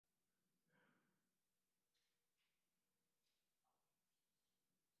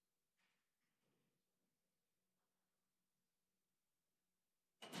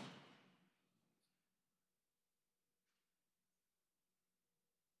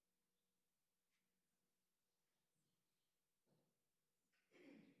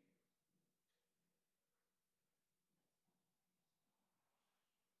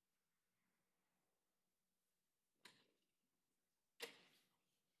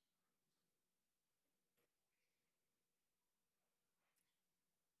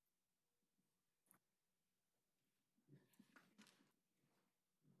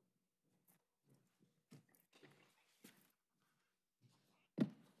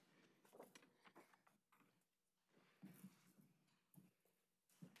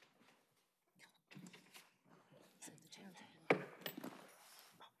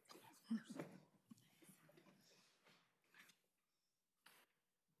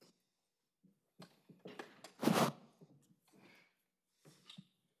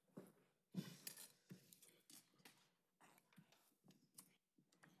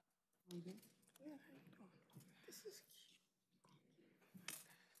evening. Yeah, how you doing? This is cute. I know.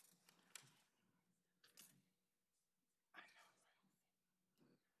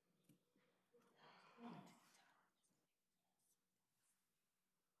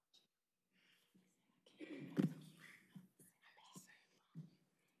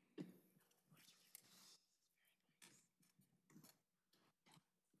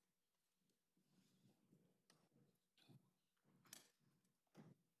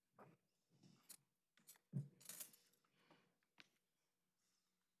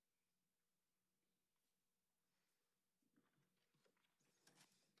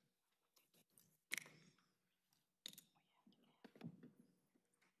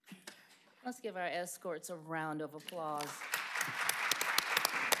 Let's give our escorts a round of applause.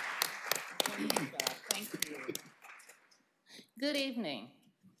 Thank you. Good evening.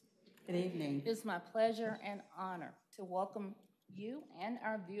 Good evening. It is my pleasure and honor to welcome you and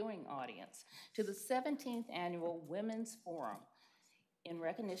our viewing audience to the 17th Annual Women's Forum in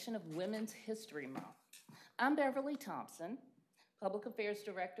recognition of Women's History Month. I'm Beverly Thompson, Public Affairs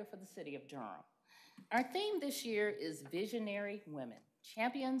Director for the City of Durham. Our theme this year is Visionary Women,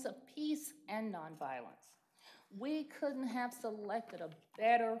 Champions of Peace and Nonviolence. We couldn't have selected a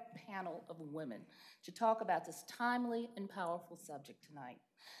better panel of women to talk about this timely and powerful subject tonight.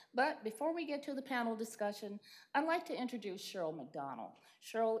 But before we get to the panel discussion, I'd like to introduce Cheryl McDonald.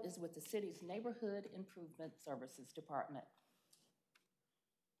 Cheryl is with the city's Neighborhood Improvement Services Department.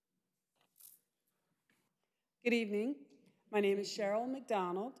 Good evening. My name is Cheryl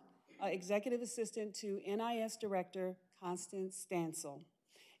McDonald, Executive Assistant to NIS Director Constance Stansel.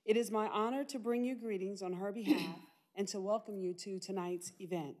 It is my honor to bring you greetings on her behalf and to welcome you to tonight's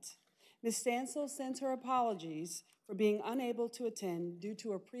event. Ms. Stansel sends her apologies for being unable to attend due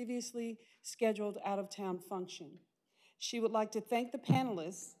to a previously scheduled out-of-town function. She would like to thank the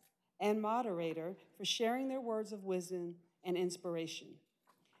panelists and moderator for sharing their words of wisdom and inspiration.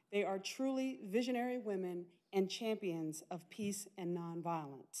 They are truly visionary women and champions of peace and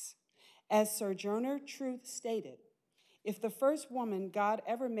nonviolence. As Sojourner Truth stated, if the first woman God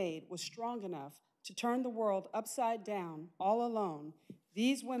ever made was strong enough to turn the world upside down all alone,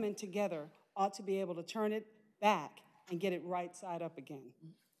 these women together ought to be able to turn it back and get it right side up again.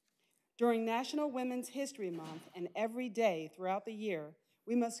 During National Women's History Month and every day throughout the year,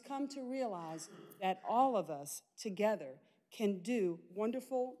 we must come to realize that all of us together can do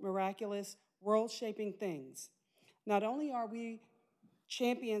wonderful, miraculous, world-shaping things. Not only are we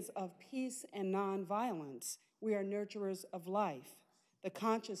champions of peace and nonviolence, we are nurturers of life, the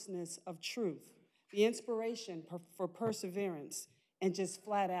consciousness of truth, the inspiration for perseverance, and just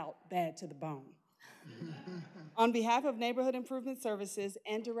flat out bad to the bone. On behalf of Neighborhood Improvement Services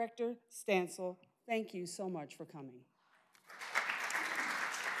and Director Stansel, thank you so much for coming.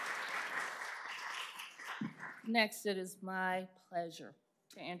 Next, it is my pleasure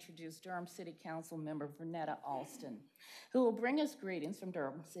to introduce Durham City Council member Vernetta Alston, who will bring us greetings from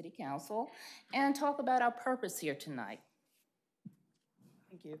Durham City Council and talk about our purpose here tonight.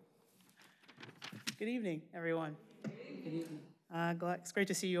 Thank you. Good evening, everyone. Good evening. It's great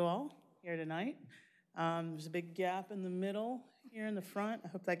to see you all here tonight. There's a big gap in the middle here in the front. I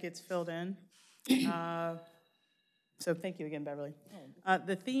hope that gets filled in. So thank you again, Beverly.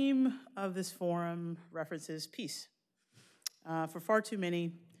 The theme of this forum references peace. For far too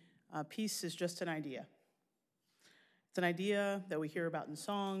many, peace is just an idea. It's an idea that we hear about in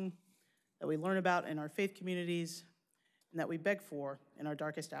song, that we learn about in our faith communities, and that we beg for in our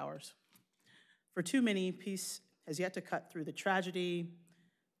darkest hours. For too many, peace has yet to cut through the tragedy,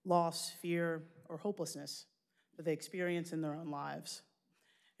 loss, fear, or hopelessness that they experience in their own lives.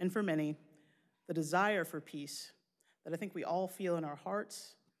 And for many, the desire for peace that I think we all feel in our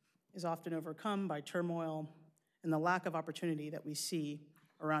hearts is often overcome by turmoil and the lack of opportunity that we see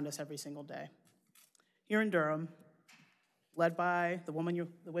around us every single day. Here in Durham, led by the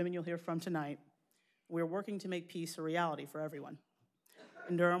women you'll hear from tonight, we're working to make peace a reality for everyone.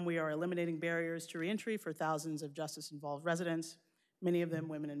 In Durham, we are eliminating barriers to reentry for thousands of justice-involved residents, many of them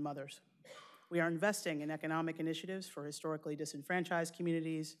women and mothers. We are investing in economic initiatives for historically disenfranchised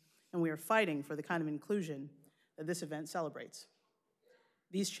communities, and we are fighting for the kind of inclusion that this event celebrates.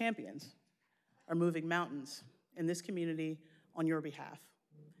 These champions are moving mountains in this community on your behalf,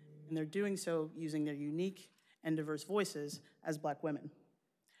 and they're doing so using their unique and diverse voices as Black women.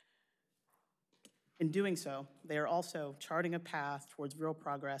 In doing so, they are also charting a path towards real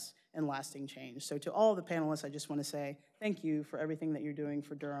progress and lasting change. So to all of the panelists, I just want to say thank you for everything that you're doing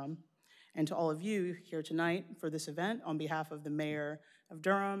for Durham. And to all of you here tonight for this event, on behalf of the Mayor of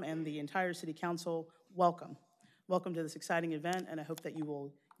Durham and the entire City Council, welcome. Welcome to this exciting event, and I hope that you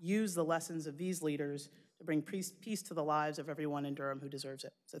will use the lessons of these leaders to bring peace to the lives of everyone in Durham who deserves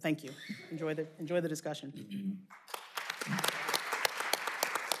it. So thank you. Enjoy the discussion.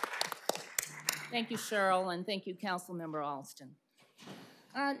 Thank you, Cheryl, and thank you, Councilmember Alston.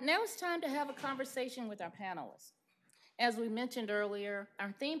 Now it's time to have a conversation with our panelists. As we mentioned earlier,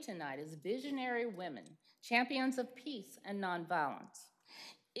 our theme tonight is Visionary Women, Champions of Peace and Nonviolence.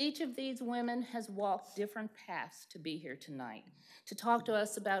 Each of these women has walked different paths to be here tonight, to talk to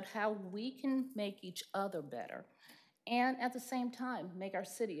us about how we can make each other better, and at the same time, make our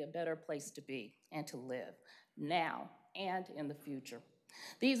city a better place to be and to live, now and in the future.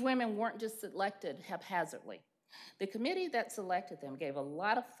 These women weren't just selected haphazardly. The committee that selected them gave a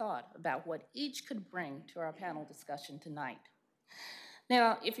lot of thought about what each could bring to our panel discussion tonight.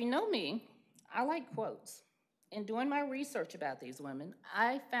 Now, if you know me, I like quotes. In doing my research about these women,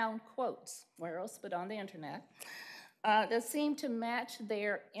 I found quotes, where else but on the internet, that seem to match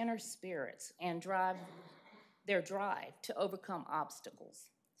their inner spirits and their drive to overcome obstacles,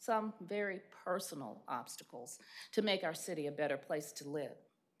 some very personal obstacles, to make our city a better place to live.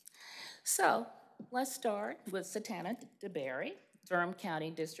 So let's start with Satana DeBerry, Durham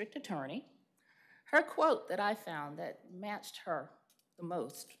County District Attorney. Her quote that I found that matched her the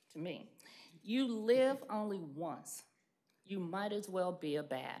most to me: "You live only once. You might as well be a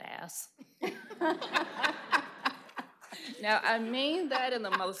badass." Now, I mean that in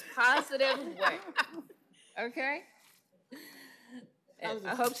the most positive way, okay?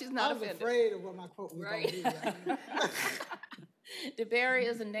 I hope she's not offended. I was afraid of what my quote was going to be. DeBerry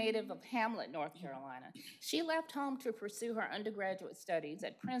is a native of Hamlet, North Carolina. She left home to pursue her undergraduate studies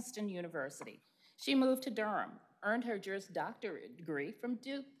at Princeton University. She moved to Durham, earned her Juris Doctorate degree from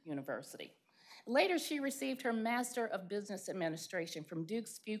Duke University. Later, she received her Master of Business Administration from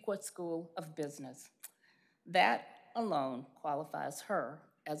Duke's Fuqua School of Business. That alone qualifies her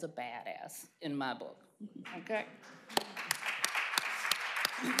as a badass in my book, okay?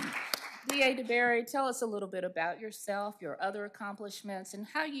 D.A. DeBerry, tell us a little bit about yourself, your other accomplishments, and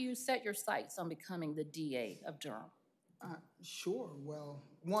how you set your sights on becoming the DA of Durham. Sure. Well,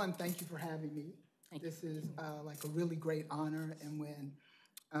 one, thank you for having me. This is like a really great honor. And when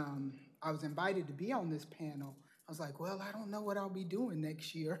I was invited to be on this panel, I was like, well, I don't know what I'll be doing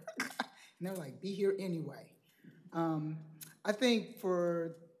next year. And they're like, be here anyway. I think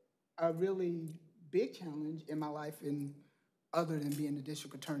for a really big challenge in my life, other than being the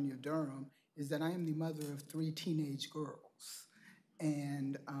district attorney of Durham, is that I am the mother of 3 teenage girls.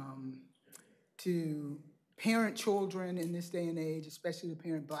 And to parent children in this day and age, especially to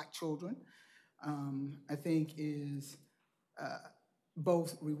parent Black children, I think is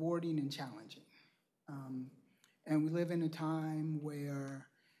both rewarding and challenging. And we live in a time where,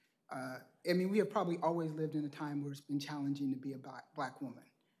 we have probably always lived in a time where it's been challenging to be a Black woman,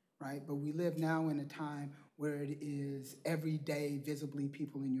 right? But we live now in a time where it is every day visibly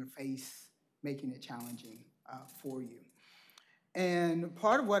people in your face making it challenging for you. And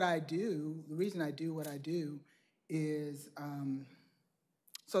part of what I do, the reason I do what I do is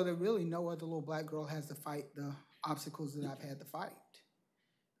so that really no other little Black girl has to fight the obstacles that I've had to fight.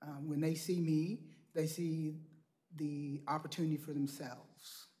 When they see me, they see the opportunity for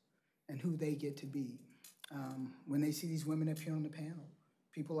themselves and who they get to be. When they see these women up here on the panel,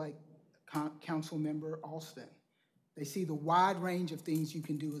 people like Council Member Alston, they see the wide range of things you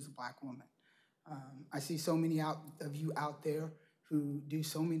can do as a Black woman. I see so many of you out there who do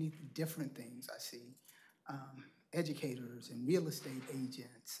so many different things. I see educators and real estate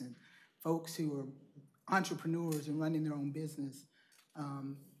agents and folks who are entrepreneurs and running their own business.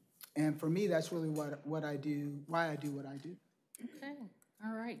 And for me, that's really what I do, why I do what I do. Okay,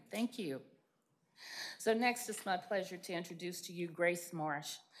 all right, thank you. So next, it's my pleasure to introduce to you Grace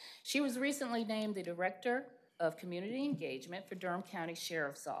Marsh. She was recently named the Director of Community Engagement for Durham County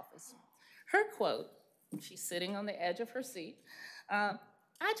Sheriff's Office. Her quote, she's sitting on the edge of her seat, "I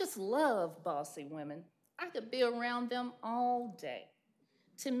just love bossy women. I could be around them all day."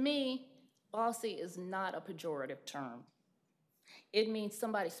 To me, bossy is not a pejorative term. It means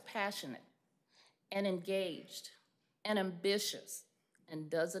somebody's passionate and engaged and ambitious and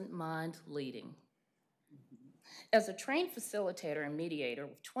doesn't mind leading. As a trained facilitator and mediator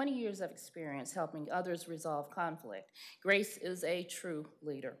with 20 years of experience helping others resolve conflict, Grace is a true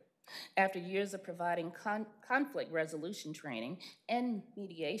leader. After years of providing conflict resolution training and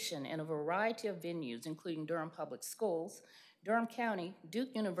mediation in a variety of venues, including Durham Public Schools, Durham County,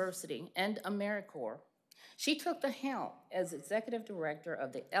 Duke University, and AmeriCorps, she took the helm as executive director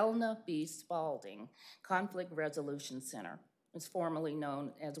of the Elna B. Spalding Conflict Resolution Center. It's formerly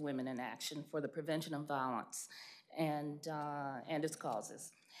known as Women in Action for the Prevention of Violence and its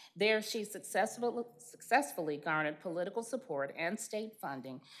causes. There, she successfully garnered political support and state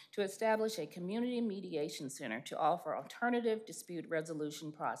funding to establish a community mediation center to offer alternative dispute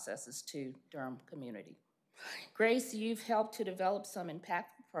resolution processes to Durham community. Grace, you've helped to develop some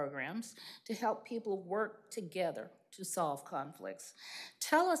impactful programs to help people work together to solve conflicts.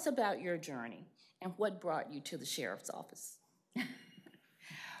 Tell us about your journey and what brought you to the sheriff's office.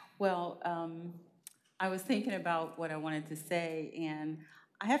 Well, I was thinking about what I wanted to say, and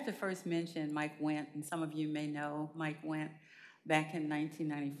I have to first mention Mike Went, and some of you may know Mike Went. Back in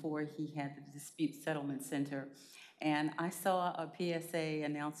 1994, he had the Dispute Settlement Center, and I saw a PSA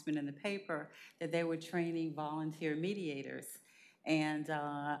announcement in the paper that they were training volunteer mediators. And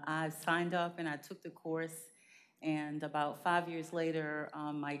I signed up and I took the course, and about 5 years later,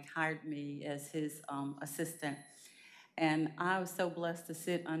 Mike hired me as his assistant. And I was so blessed to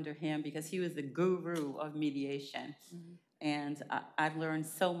sit under him because he was the guru of mediation. Mm-hmm. And I learned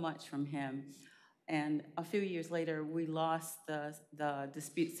so much from him. And a few years later, we lost the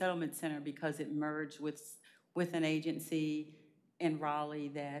Dispute Settlement Center because it merged with an agency in Raleigh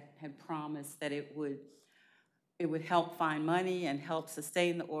that had promised that it would help find money and help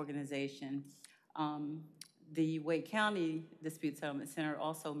sustain the organization. The Wake County Dispute Settlement Center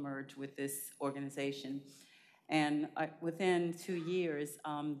also merged with this organization. And within 2 years,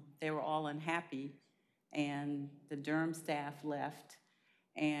 they were all unhappy, and the Durham staff left,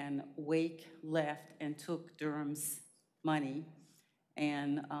 and Wake left and took Durham's money,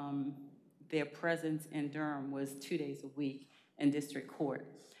 and their presence in Durham was 2 days a week in district court.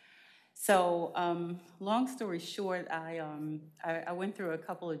 So long story short, I went through a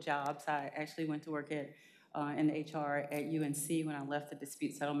couple of jobs. I actually went to work in HR at UNC when I left the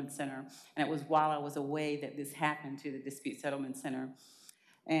Dispute Settlement Center, and it was while I was away that this happened to the Dispute Settlement Center.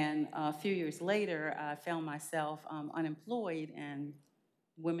 And a few years later, I found myself unemployed, and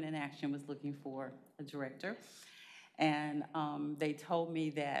Women in Action was looking for a director. And they told me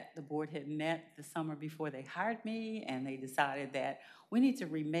that the board had met the summer before they hired me, and they decided that we need to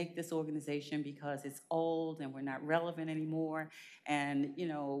remake this organization because it's old and we're not relevant anymore. And, you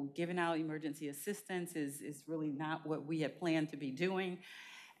know, giving out emergency assistance is really not what we had planned to be doing.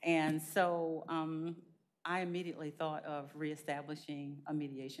 And so I immediately thought of reestablishing a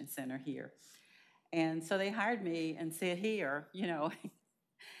mediation center here. And so they hired me and said, here, you know.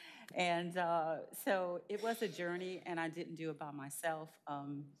 And so it was a journey, and I didn't do it by myself.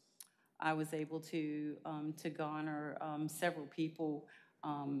 I was able to garner several people,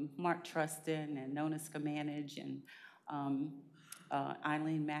 Mark Trustin and Nona Skamanage and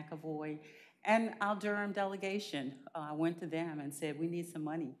Eileen McAvoy, and our Durham delegation. I went to them and said, we need some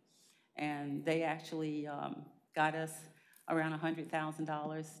money. And they actually got us around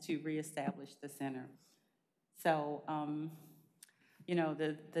 $100,000 to reestablish the center. So, you know,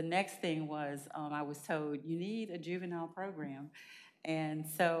 the next thing was I was told, you need a juvenile program. And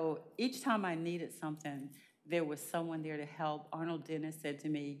so each time I needed something, there was someone there to help. Arnold Dennis said to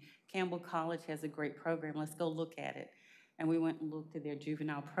me, Campbell College has a great program, let's go look at it. And we went and looked at their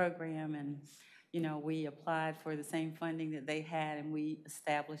juvenile program, and you know, we applied for the same funding that they had, and we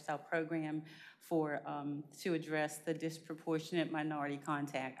established our program for to address the disproportionate minority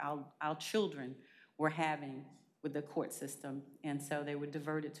contact our children were having with the court system. And so they were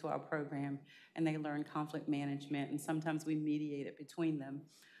diverted to our program, and they learned conflict management, and sometimes we mediated between them.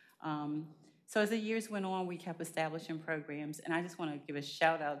 So as the years went on, we kept establishing programs, and I just want to give a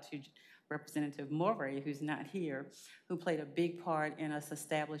shout out to Representative Morey, who's not here, who played a big part in us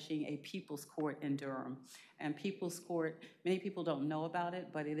establishing a People's Court in Durham. And People's Court, many people don't know about it,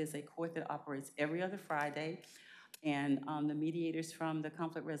 but it is a court that operates every other Friday. And the mediators from the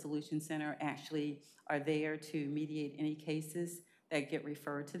Conflict Resolution Center actually are there to mediate any cases that get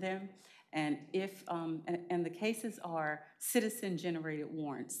referred to them. And if and the cases are citizen-generated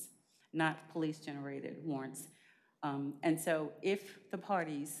warrants, not police-generated warrants. And so if the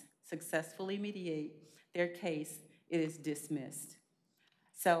parties successfully mediate their case, it is dismissed.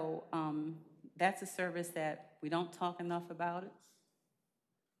 So that's a service that we don't talk enough about it,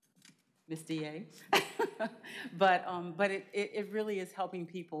 Ms. DA. but it really is helping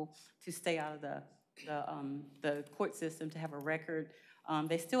people to stay out of the court system, to have a record.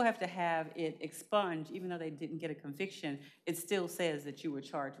 They still have to have it expunged, even though they didn't get a conviction. It still says that you were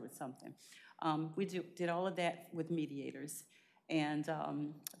charged with something. We did all of that with mediators. And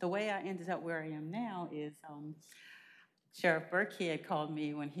the way I ended up where I am now is Sheriff Burkhead called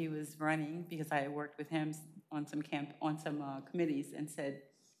me when he was running, because I had worked with him on some committees, and said,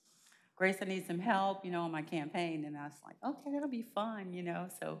 Grace, I need some help, you know, on my campaign. And I was like, okay, that'll be fun, you know.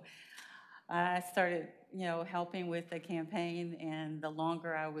 So I started, helping with the campaign, and the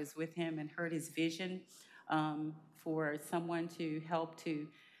longer I was with him and heard his vision for someone to help to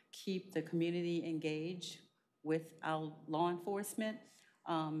keep the community engaged with our law enforcement,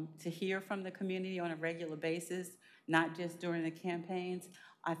 to hear from the community on a regular basis, not just during the campaigns,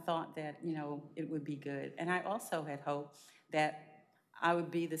 I thought that, it would be good. And I also had hope that I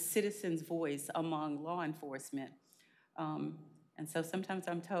would be the citizen's voice among law enforcement. And so sometimes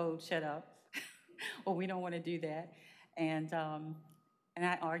I'm told, shut up, or we don't want to do that. And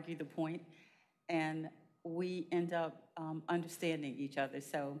I argue the point, and we end up understanding each other.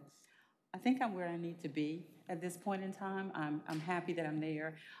 So I think I'm where I need to be at this point in time. I'm happy that I'm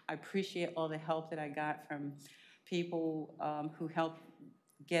there. I appreciate all the help that I got from people who helped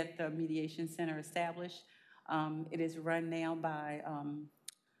get the mediation center established. It is run now by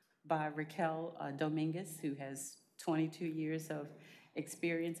Raquel Dominguez, who has 22 years of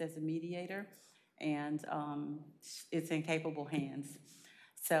experience as a mediator, and it's in capable hands.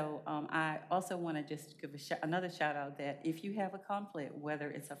 So I also want to just give another shout out that if you have a conflict, whether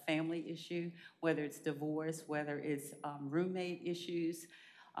it's a family issue, whether it's divorce, whether it's roommate issues,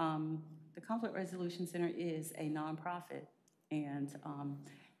 the Conflict Resolution Center is a nonprofit, and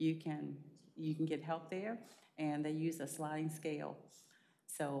you can get help there, and they use a sliding scale.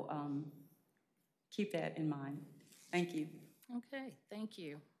 So keep that in mind. Thank you. Okay, thank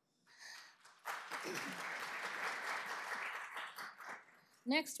you.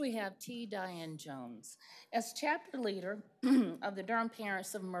 Next, we have T. Diane Jones. As chapter leader of the Durham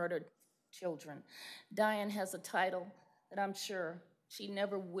Parents of Murdered Children, Diane has a title that I'm sure she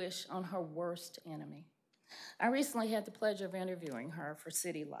never wished on her worst enemy. I recently had the pleasure of interviewing her for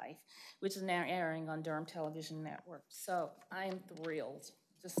City Life, which is now airing on Durham Television Network. So I am thrilled,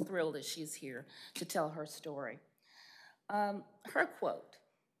 just thrilled that she's here to tell her story. Her quote,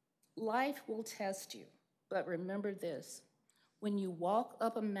 "Life will test you, but remember this. When you walk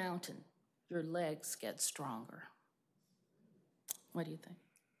up a mountain, your legs get stronger." What do you think?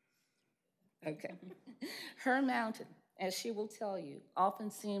 Okay. Her mountain, as she will tell you,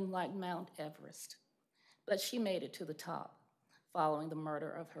 often seemed like Mount Everest, but she made it to the top following the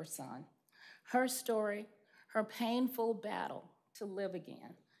murder of her son. Her story, her painful battle to live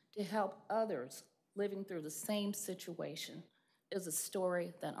again, to help others living through the same situation, is a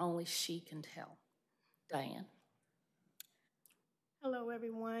story that only she can tell. Diane. Hello,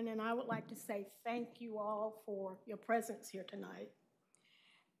 everyone, and I would like to say thank you all for your presence here tonight.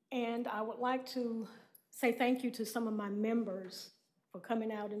 And I would like to say thank you to some of my members for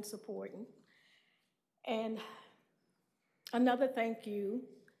coming out and supporting. And another thank you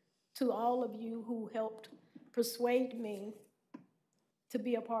to all of you who helped persuade me to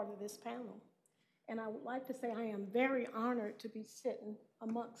be a part of this panel. And I would like to say I am very honored to be sitting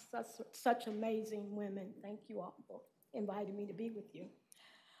amongst such amazing women. Thank you all for invited me to be with you.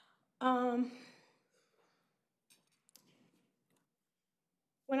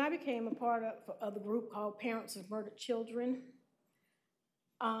 When I became a part of the group called Parents of Murdered Children,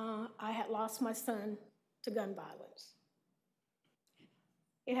 I had lost my son to gun violence.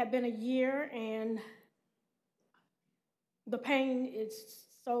 It had been a year, and the pain is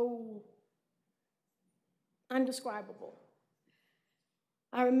so undescribable.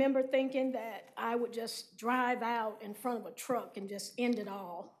 I remember thinking that I would just drive out in front of a truck and just end it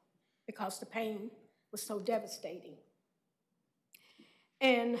all because the pain was so devastating.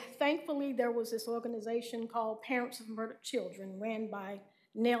 And thankfully, there was this organization called Parents of Murdered Children, ran by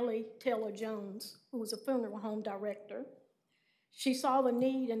Nellie Taylor Jones, who was a funeral home director. She saw the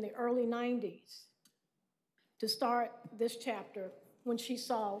need in the early 90s to start this chapter when she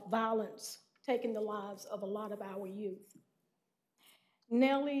saw violence taking the lives of a lot of our youth.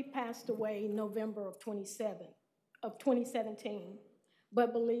 Nellie passed away in November of 2017,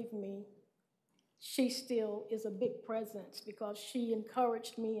 but believe me, she still is a big presence because she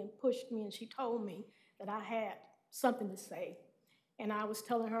encouraged me and pushed me, and she told me that I had something to say. And I was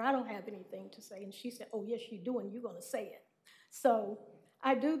telling her I don't have anything to say, and she said, "Oh, yes, you do, and you're going to say it." So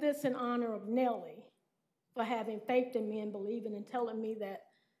I do this in honor of Nellie for having faith in me and believing and telling me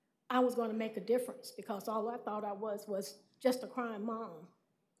that I was going to make a difference, because all I thought I was just a crying mom.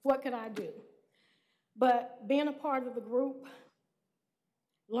 What could I do? But being a part of the group,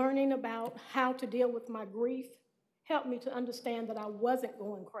 learning about how to deal with my grief, helped me to understand that I wasn't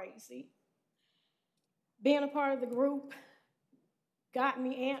going crazy. Being a part of the group got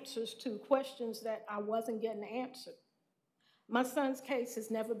me answers to questions that I wasn't getting answered. My son's case has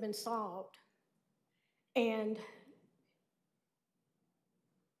never been solved, and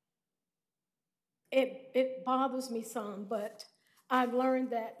it bothers me some, but I've learned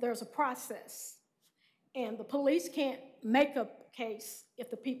that there's a process, and the police can't make a case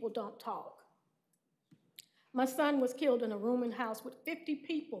if the people don't talk. My son was killed in a rooming house with 50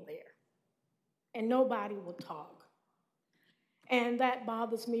 people there, and nobody will talk. And that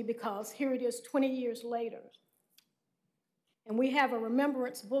bothers me because here it is 20 years later, and we have a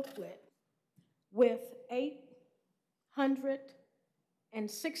remembrance booklet with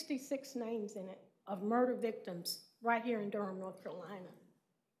 866 names in it of murder victims right here in Durham, North Carolina.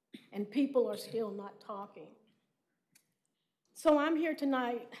 And people are still not talking. So I'm here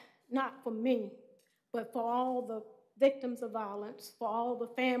tonight, not for me, but for all the victims of violence, for all the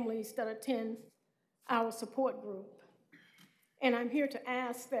families that attend our support group. And I'm here to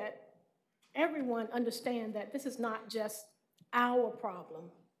ask that everyone understand that this is not just our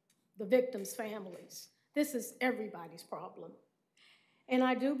problem, the victims' families. This is everybody's problem. And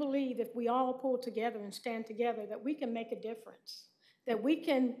I do believe if we all pull together and stand together, that we can make a difference, that we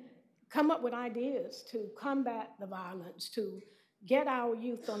can come up with ideas to combat the violence, to get our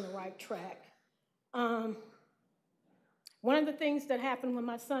youth on the right track. One of the things that happened when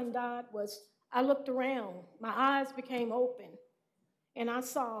my son died was I looked around, my eyes became open, and I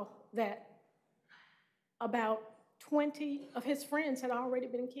saw that about 20 of his friends had already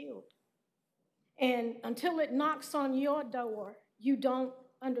been killed. And until it knocks on your door, you don't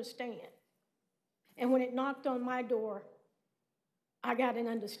understand. And when it knocked on my door, I got an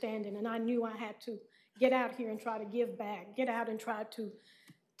understanding, and I knew I had to get out here and try to give back, get out and try to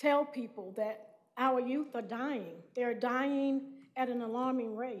tell people that our youth are dying. They're dying at an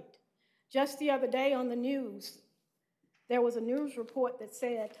alarming rate. Just the other day on the news, there was a news report that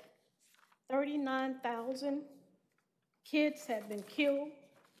said 39,000 kids have been killed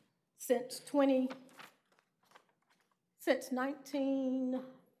since 19,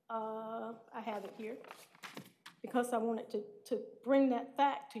 I have it here, because I wanted to bring that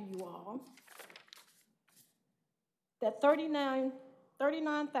fact to you all, that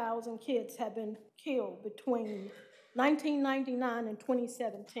 39,000 kids have been killed between 1999 and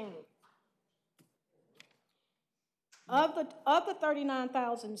 2017. Of the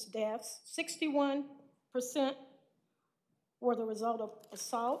 39,000 deaths, 61% were the result of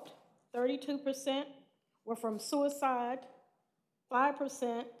assault, 32% were from suicide,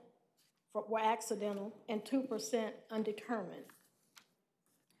 5% were accidental, and 2% undetermined.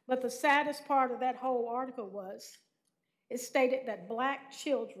 But the saddest part of that whole article was, it stated that Black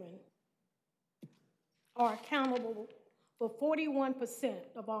children are accountable for 41%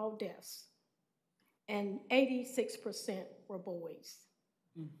 of all deaths, and 86% were boys.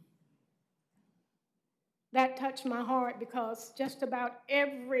 That touched my heart because just about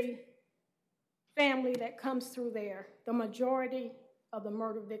every family that comes through there, the majority of the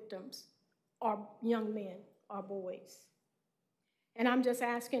murder victims are young men, are boys. And I'm just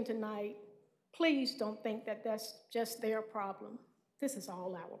asking tonight, please don't think that that's just their problem. This is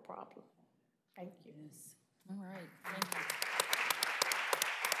all our problem. Thank you. Yes. All right, thank you.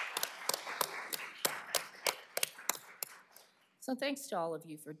 So thanks to all of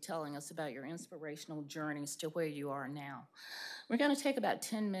you for telling us about your inspirational journeys to where you are now. We're going to take about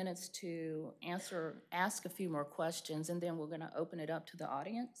 10 minutes to ask a few more questions, and then we're going to open it up to the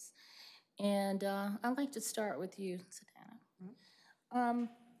audience. And I'd like to start with you, Satana.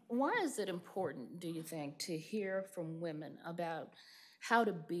 Why is it important, do you think, to hear from women about how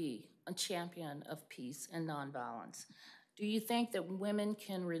to be a champion of peace and nonviolence? Do you think that women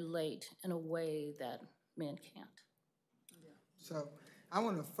can relate in a way that men can't? Yeah. So I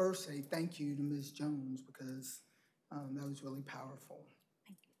want to first say thank you to Ms. Jones, because that was really powerful.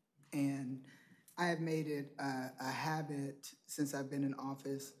 Thank you. And I have made it a habit since I've been in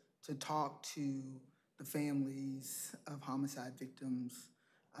office to talk to the families of homicide victims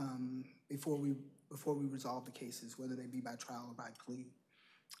before we resolve the cases, whether they be by trial or by plea.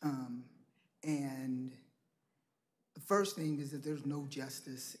 And the first thing is that there's no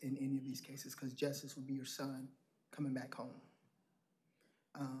justice in any of these cases, because justice would be your son coming back home.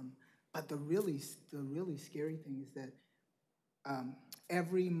 But the really scary thing is that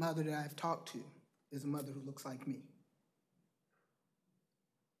every mother that I've talked to is a mother who looks like me.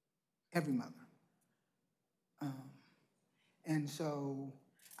 Every mother. And so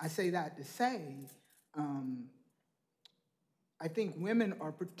I say that to say, I think women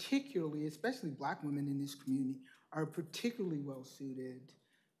are particularly, especially Black women in this community, are particularly well suited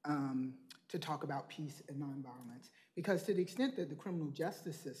to talk about peace and nonviolence. Because to the extent that the criminal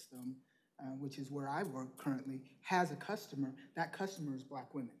justice system, which is where I work currently, has a customer, that customer is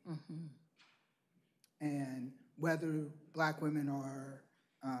Black women. Mm-hmm. And whether Black women are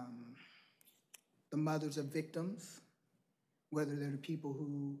the mothers of victims, whether they're the people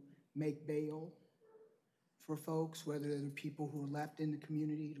who make bail for folks, whether they're the people who are left in the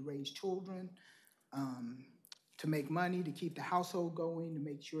community to raise children, to make money, to keep the household going, to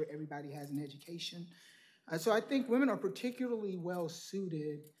make sure everybody has an education. So I think women are particularly well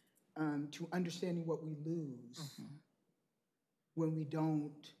suited to understanding what we lose when we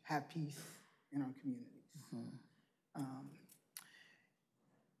don't have peace in our communities.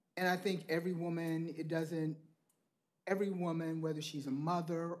 And I think every woman, every woman, whether she's a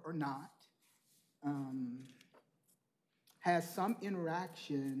mother or not, has some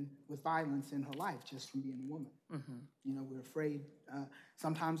interaction with violence in her life just from being a woman. You know, we're afraid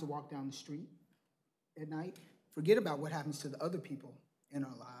sometimes to walk down the street at night. Forget about what happens to the other people in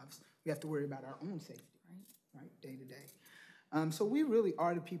our lives. We have to worry about our own safety, right, day to day. So we really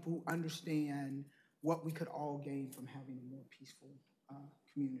are the people who understand what we could all gain from having a more peaceful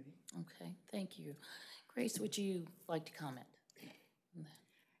community. Okay, thank you. Grace, would you like to comment?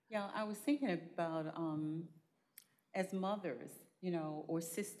 Yeah, I was thinking about as mothers, you know, or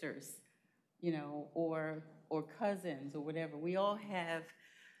sisters, you know, or cousins or whatever. We all have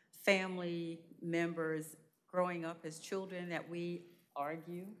family members growing up as children that we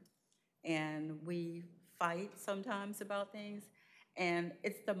argue and we fight sometimes about things. And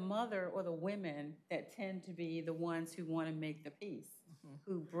it's the mother or the women that tend to be the ones who want to make the peace,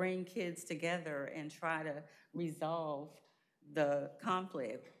 who bring kids together and try to resolve the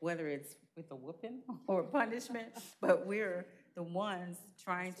conflict, whether it's with a whooping or punishment, but we're the ones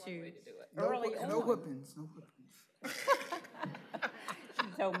trying to early on. No whoopings, no whoopings. She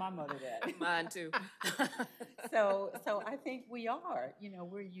told my mother that. Mine too. So I think we are, you know,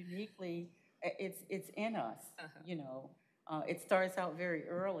 we're uniquely, it's in us, you know. It starts out very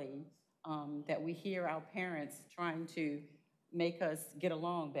early that we hear our parents trying to make us get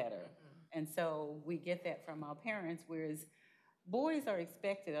along better. And so we get that from our parents, whereas boys are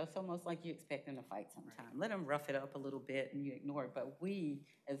expected, it's almost like you expect them to fight sometime. Let them rough it up a little bit and you ignore it. But we,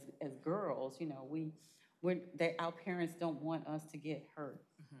 as girls, you know, our parents don't want us to get hurt,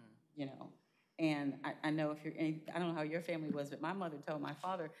 you know. And I know I don't know how your family was, but my mother told my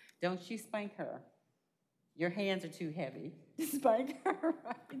father, don't you spank her. Your hands are too heavy to spank her,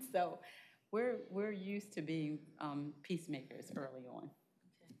 right? So we're used to being peacemakers early on.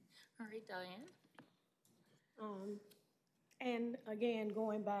 Okay. All right, Diane. And again,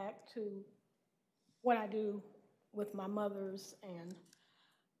 going back to what I do with my mothers and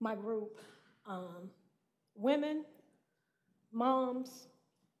my group, women, moms,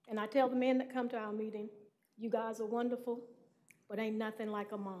 and I tell the men that come to our meeting, you guys are wonderful, but ain't nothing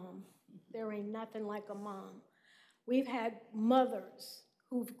like a mom. There ain't nothing like a mom. We've had mothers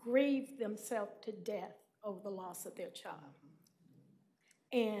who've grieved themselves to death over the loss of their child.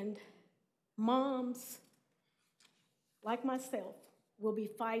 And moms, like myself, will be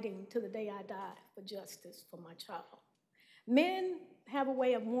fighting to the day I die for justice for my child. Men have a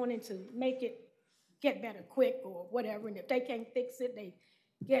way of wanting to make it get better quick or whatever, and if they can't fix it, they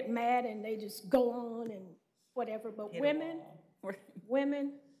get mad and they just go on and whatever. But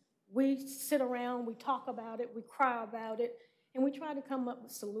women, we sit around, we talk about it, we cry about it, and we try to come up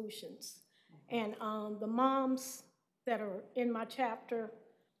with solutions. And the moms that are in my chapter,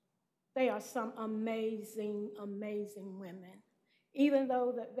 they are some amazing, amazing women. Even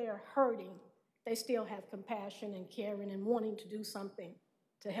though that they're hurting, they still have compassion and caring and wanting to do something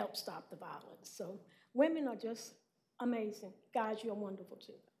to help stop the violence. So women are just amazing. Guys, you're wonderful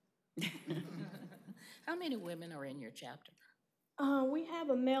too. How many women are in your chapter? We have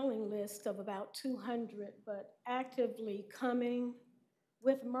a mailing list of about 200, but actively coming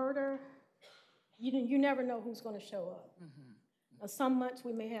with murder, you never know who's going to show up. Some months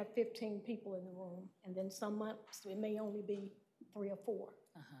we may have 15 people in the room, and then some months it may only be 3 or 4.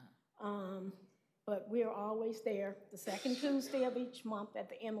 But we're always there the second Tuesday of each month at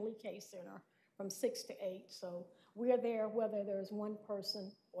the Emily K Center from 6 to 8. So we're there whether there's 1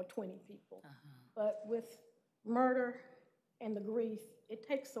 person or 20 people. But with murder and the grief, it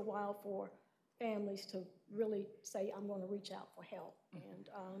takes a while for families to really say, I'm going to reach out for help. And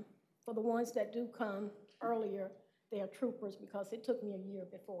for the ones that do come earlier, they are troopers because it took me a year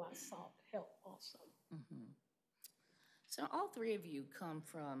before I sought help also. So all 3 of you come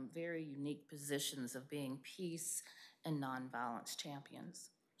from very unique positions of being peace and nonviolence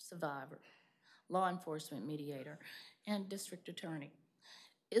champions, survivor, law enforcement mediator, and district attorney.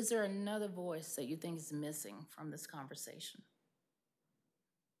 Is there another voice that you think is missing from this conversation?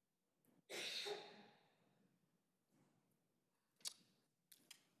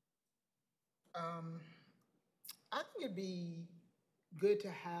 I think it'd be good to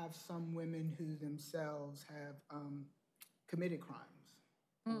have some women who themselves have committed crimes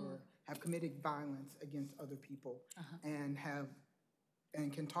or have committed violence against other people and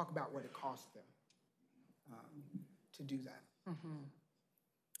can talk about what it costs them to do that.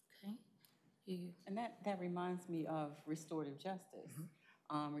 Okay. And that reminds me of restorative justice.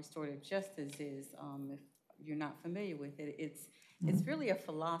 Restorative justice is, if you're not familiar with it, it's really a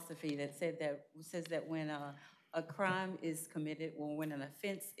philosophy that says that when a crime is committed, or when an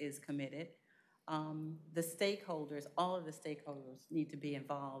offense is committed, the stakeholders, all of the stakeholders, need to be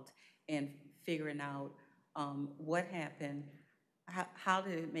involved in figuring out what happened, how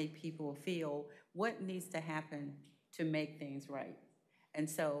did it make people feel, what needs to happen to make things right. And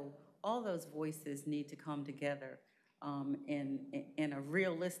so all those voices need to come together in a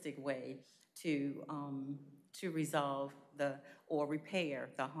realistic way to resolve or repair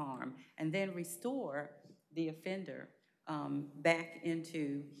the harm, and then restore the offender back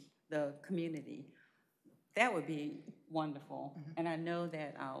into the community. That would be wonderful. And I know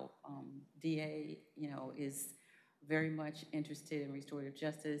that our DA, is very much interested in restorative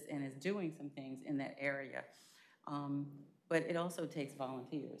justice and is doing some things in that area. But it also takes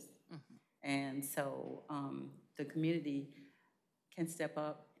volunteers. And so the community can step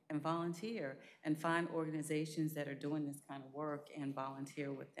up and volunteer and find organizations that are doing this kind of work and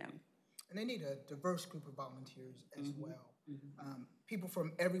volunteer with them. And they need a diverse group of volunteers as well. People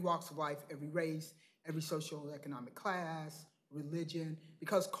from every walks of life, every race, every socioeconomic class, religion,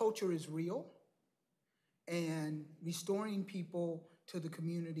 because culture is real. And restoring people to the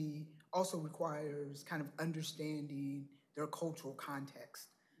community also requires kind of understanding their cultural context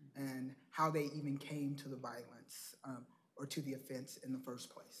and how they even came to the violence or to the offense in the first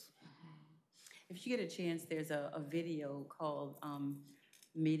place. If you get a chance, there's a video called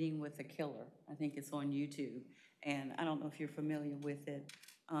Meeting with a Killer. I think it's on YouTube. And I don't know if you're familiar with it,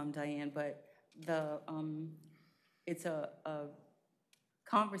 Diane, but it's a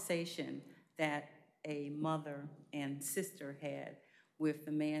conversation that a mother and sister had with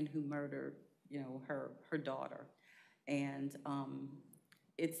the man who murdered, her daughter. And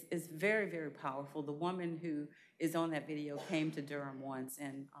it's very, very powerful. The woman who is on that video came to Durham once,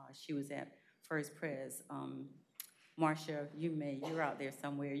 and she was at First Pres. Marcia, you're out there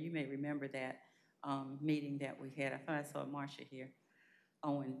somewhere. You may remember that meeting that we had. I thought I saw Marcia here.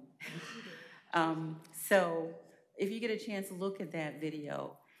 Owen. So if you get a chance, look at that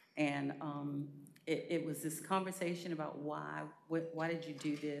video. And it was this conversation about why did you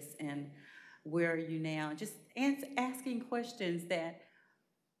do this, and where are you now? Just asking questions that,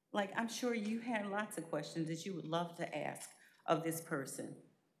 like, I'm sure you had lots of questions that you would love to ask of this person,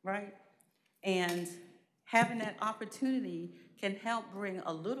 right? And having that opportunity can help bring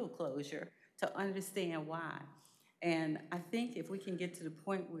a little closure to understand why. And I think if we can get to the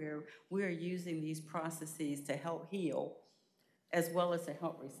point where we're using these processes to help heal as well as to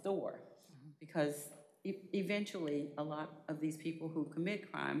help restore, because eventually a lot of these people who commit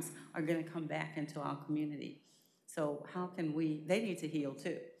crimes are going to come back into our community. So how can they need to heal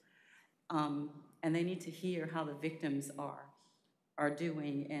too. And they need to hear how the victims are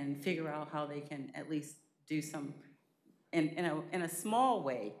doing and figure out how they can at least do some, in a small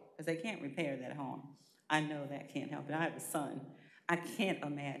way, because they can't repair that harm. I know that can't help it. I have a son. I can't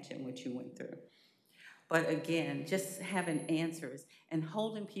imagine what you went through. But again, just having answers and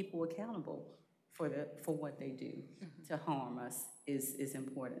holding people accountable for what they do to harm us is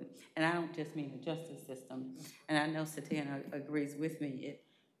important. And I don't just mean the justice system. And I know Satana agrees with me.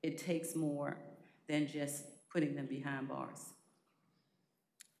 It takes more than just putting them behind bars.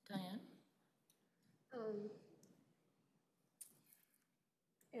 Diane?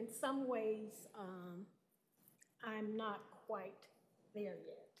 In some ways, I'm not quite there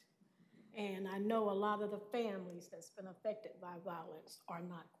yet. And I know a lot of the families that's been affected by violence are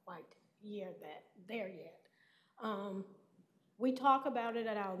not quite there yet. We talk about it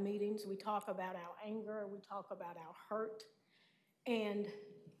at our meetings. We talk about our anger. We talk about our hurt. And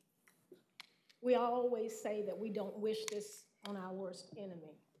we always say that we don't wish this on our worst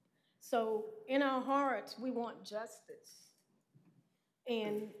enemy. So in our hearts, we want justice.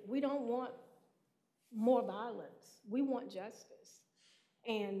 And we don't want more violence. We want justice.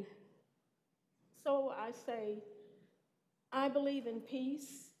 And so I say, I believe in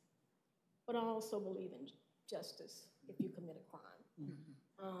peace, but I also believe in justice if you commit a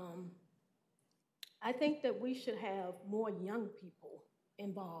crime. I think that we should have more young people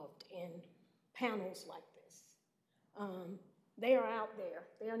involved in panels like this. They are out there.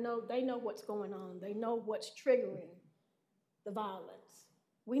 They know what's going on. They know what's triggering the violence.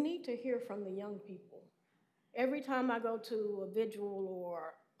 We need to hear from the young people. Every time I go to a vigil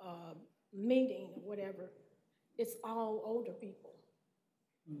or a meeting or whatever, it's all older people.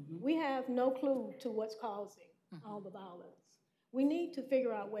 We have no clue to what's causing all the violence. We need to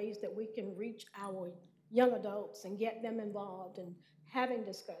figure out ways that we can reach our young adults and get them involved in having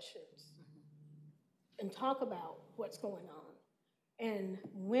discussions and talk about what's going on. And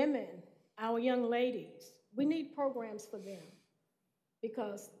women, our young ladies, we need programs for them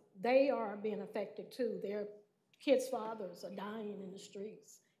because they are being affected too. Their kids' fathers are dying in the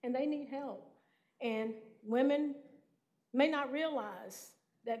streets and they need help. And women may not realize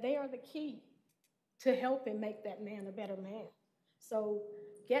that they are the key to helping make that man a better man. So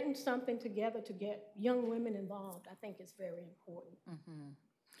getting something together to get young women involved, I think is very important.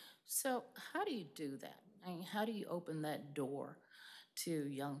 So how do you do that? I mean, how do you open that door to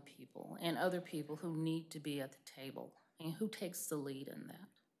young people and other people who need to be at the table? I mean, who takes the lead in that?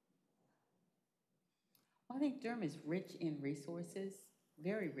 I think Durham is rich in resources,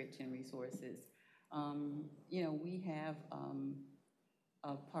 very rich in resources. You know, we have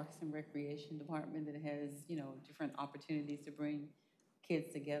a Parks and Recreation Department that has, you know, different opportunities to bring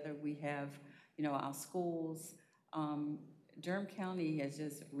kids together. We have, you know, our schools. Durham County has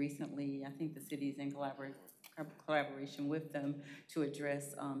just recently, I think the city's in collaboration with them to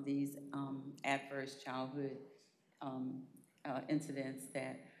address these adverse childhood incidents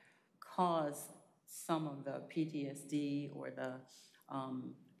that cause some of the PTSD or the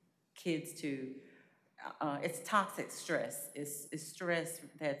kids to, it's toxic stress. It's stress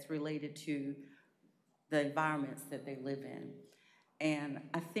that's related to the environments that they live in. And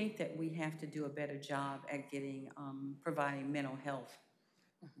I think that we have to do a better job at getting, providing mental health,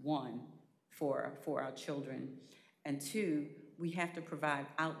 one, for our children. And two, we have to provide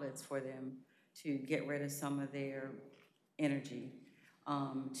outlets for them to get rid of some of their energy,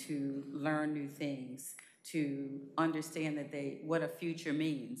 to learn new things, to understand that what a future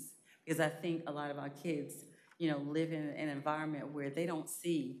means. Because I think a lot of our kids, you know, live in an environment where they don't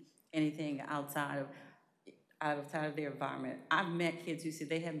see anything outside of their environment. I've met kids who said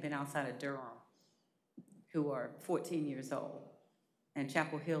they haven't been outside of Durham, who are 14 years old. And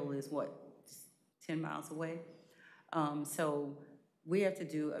Chapel Hill is what, 10 miles away? So we have to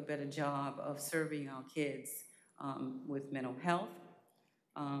do a better job of serving our kids with mental health,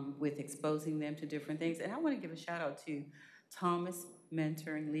 with exposing them to different things. And I want to give a shout out to Thomas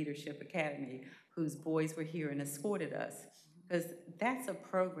Mentoring Leadership Academy, whose boys were here and escorted us, because that's a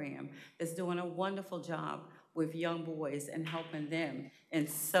program that's doing a wonderful job with young boys and helping them in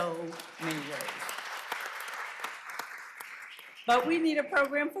so many ways. But we need a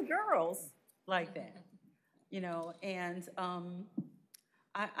program for girls like that, you know, and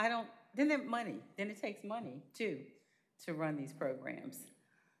I don't, then it takes money too to run these programs.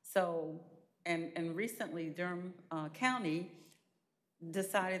 So, and recently Durham County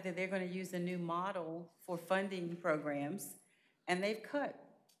decided that they're going to use a new model for funding programs, and they've cut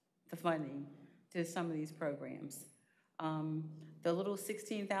the funding to some of these programs. The little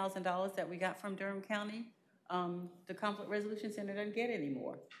 $16,000 that we got from Durham County, the Conflict Resolution Center doesn't get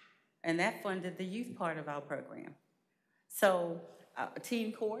anymore. And that funded the youth part of our program. So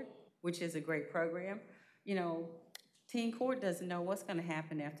Teen Court, which is a great program, you know, Teen Court doesn't know what's going to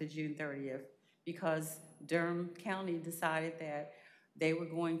happen after June 30th because Durham County decided that they were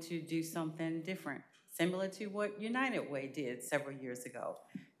going to do something different, similar to what United Way did several years ago.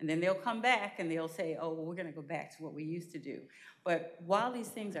 And then they'll come back and they'll say, oh, well, we're going to go back to what we used to do. But while these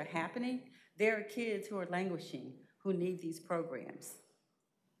things are happening, there are kids who are languishing who need these programs.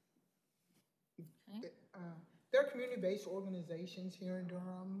 Okay. There are community-based organizations here in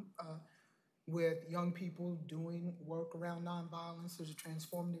Durham with young people doing work around nonviolence. There's a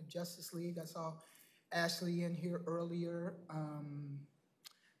Transformative Justice League. I saw Ashley in here earlier.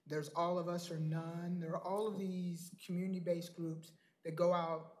 There's All of Us or None. There are all of these community-based groups that go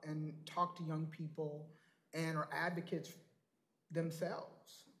out and talk to young people and are advocates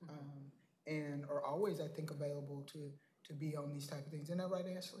themselves and are always, I think, available to be on these type of things. Isn't that right,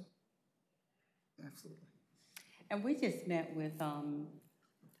 Ashley? Absolutely. And we just met with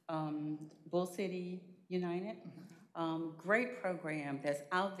Bull City United. Great program that's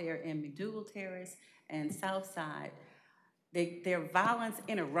out there in McDougal Terrace and Southside. They're violence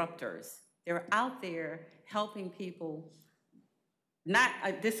interrupters. They're out there helping people, not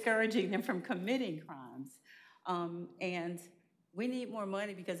discouraging them from committing crimes. And we need more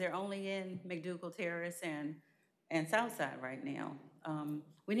money because they're only in McDougal Terrace and Southside right now.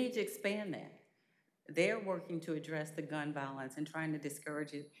 We need to expand that. They're working to address the gun violence and trying to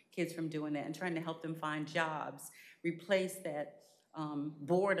discourage kids from doing that and trying to help them find jobs, replace that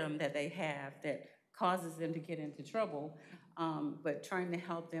boredom that they have that causes them to get into trouble but trying to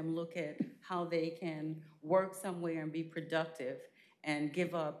help them look at how they can work somewhere and be productive and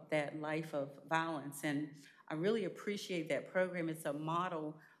give up that life of violence. And I really appreciate that program. It's a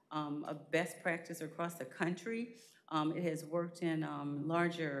model of best practice across the country. It has worked in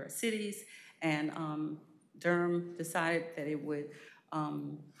larger cities, and Durham decided that it would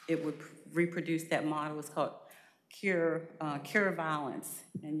reproduce that model. It's called Cure Violence,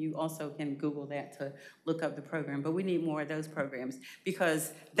 and you also can Google that to look up the program. But we need more of those programs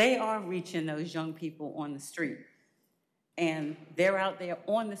because they are reaching those young people on the street, and they're out there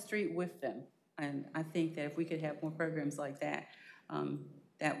on the street with them. And I think that if we could have more programs like that,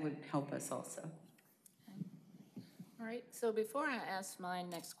 that would help us also. All right, so before I ask my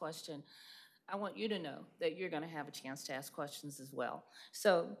next question, I want you to know that you're going to have a chance to ask questions as well.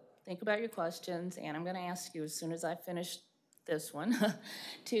 So think about your questions, and I'm going to ask you as soon as I finish this one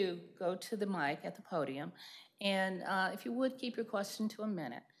to go to the mic at the podium. And if you would, keep your question to a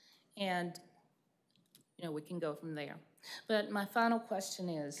minute, and we can go from there. But my final question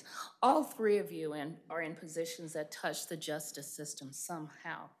is, all three of you are in positions that touch the justice system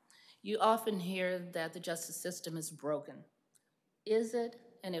somehow. You often hear that the justice system is broken. Is it?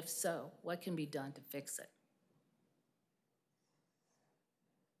 And if so, what can be done to fix it?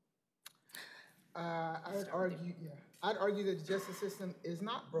 I'd argue that the justice system is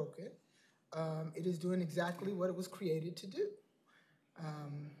not broken. It is doing exactly what it was created to do,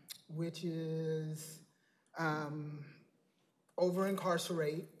 which is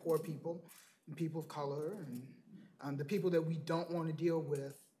over-incarcerate poor people, and people of color, and the people that we don't want to deal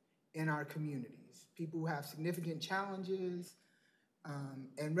with in our communities, people who have significant challenges,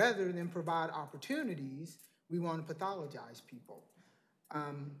 and rather than provide opportunities, we want to pathologize people.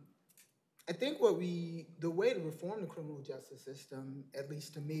 I think the way to reform the criminal justice system, at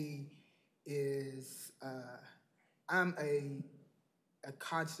least to me, is I'm a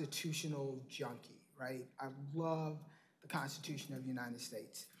constitutional junkie, right? I love the Constitution of the United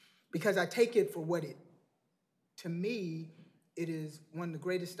States because I take it for what to me, it is one of the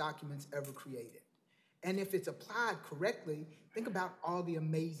greatest documents ever created. And if it's applied correctly, think about all the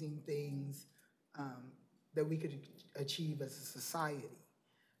amazing things that we could achieve as a society.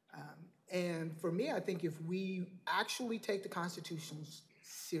 And for me, I think if we actually take the Constitution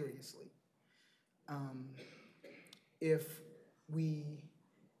seriously, if we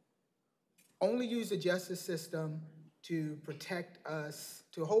only use the justice system to protect us,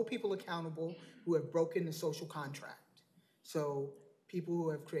 to hold people accountable who have broken the social contract. So people who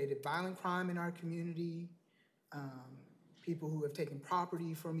have created violent crime in our community, people who have taken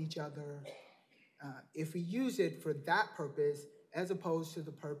property from each other. If we use it for that purpose, as opposed to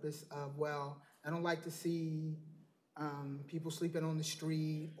the purpose of, well, I don't like to see people sleeping on the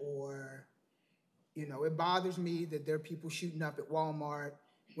street, or, it bothers me that there are people shooting up at Walmart,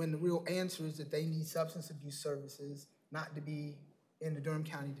 when the real answer is that they need substance abuse services, not to be in the Durham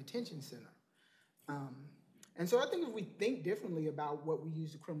County Detention Center. And so I think if we think differently about what we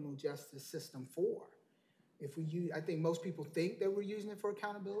use the criminal justice system for, I think most people think that we're using it for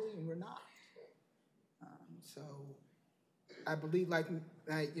accountability, and we're not. So I believe, like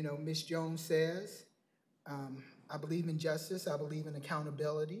Ms. Jones says, I believe in justice, I believe in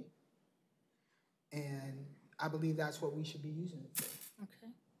accountability, and I believe that's what we should be using it for.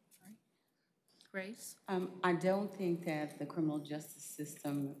 Okay, all right. Grace? I don't think that the criminal justice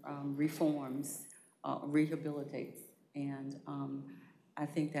system reforms, rehabilitates, and I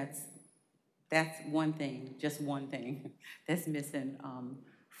think that's one thing, just one thing, that's missing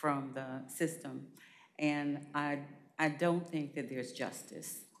from the system. And I don't think that there's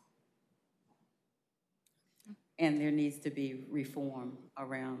justice. And there needs to be reform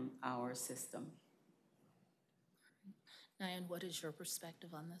around our system. Diane, what is your perspective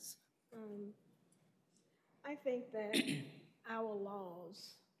on this? I think that our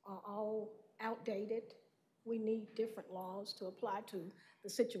laws are all outdated. We need different laws to apply to the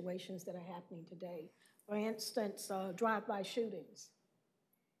situations that are happening today. For instance, drive-by shootings.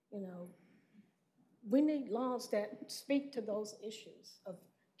 We need laws that speak to those issues of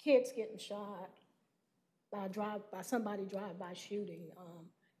kids getting shot by somebody drive-by shooting,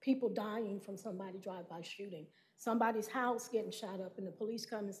 people dying from somebody drive-by shooting, somebody's house getting shot up, and the police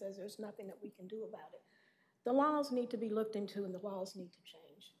come and says there's nothing that we can do about it. The laws need to be looked into, and the laws need to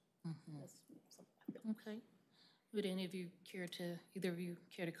change. That's something I feel. Okay. Would either of you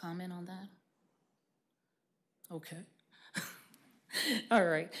care to comment on that? Okay. All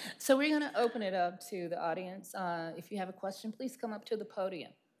right. So we're going to open it up to the audience. If you have a question, please come up to the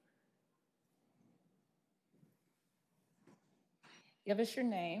podium. Give us your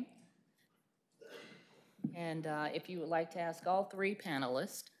name. And if you would like to ask all three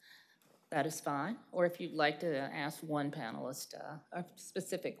panelists, that is fine. Or if you'd like to ask one panelist a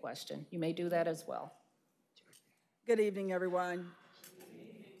specific question, you may do that as well. Good evening, everyone.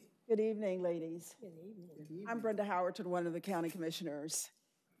 Good evening, ladies. Good evening. I'm Brenda Howerton, one of the county commissioners,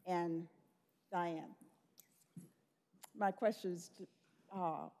 and Diane. My questions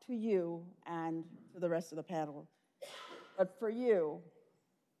to you and to the rest of the panel. But for you,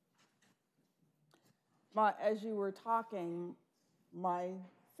 as you were talking, my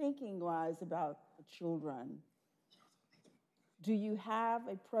thinking was about the children. Do you have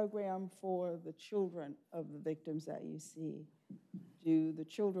a program for the children of the victims that you see? Do the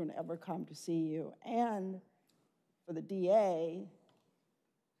children ever come to see you? And for the DA,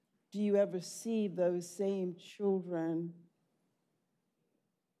 do you ever see those same children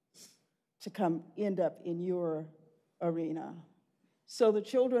to end up in your arena? So the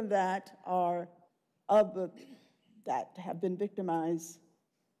children that are that have been victimized,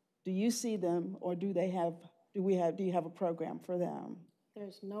 do you see them, or do you have a program for them?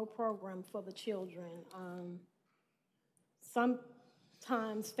 There's no program for the children.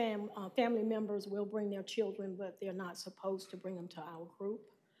 Sometimes family members will bring their children, but they're not supposed to bring them to our group.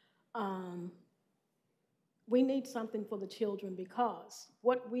 We need something for the children because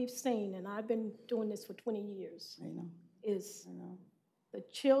what we've seen, and I've been doing this for 20 years, is the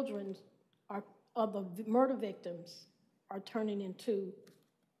children of the murder victims are turning into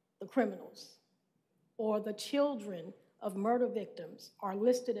the criminals, or the children of murder victims are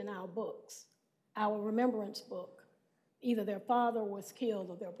listed in our books, our remembrance book. Either their father was killed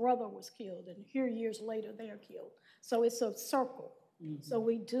or their brother was killed, and here years later they're killed. So it's a circle. Mm-hmm. So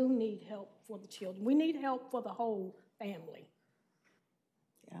we do need help for the children. We need help for the whole family.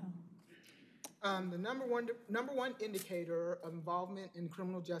 Yeah. The number one indicator of involvement in the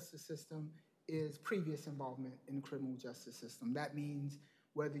criminal justice system is previous involvement in the criminal justice system. That means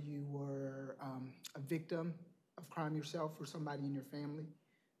whether you were a victim of crime yourself or somebody in your family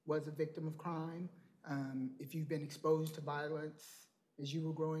was a victim of crime, if you've been exposed to violence as you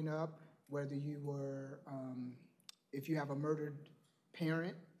were growing up, whether you were, if you have a murdered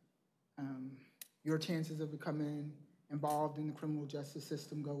parent, your chances of becoming involved in the criminal justice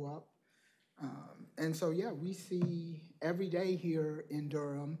system go up. And so, yeah, we see every day here in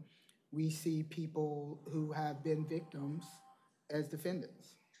Durham, we see people who have been victims as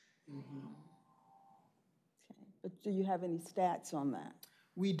defendants. Mm-hmm. Okay. But do you have any stats on that?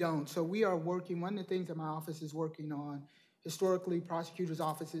 We don't. So we are working, one of the things that my office is working on, historically, prosecutors'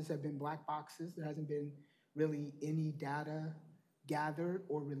 offices have been black boxes. There hasn't been really any data gathered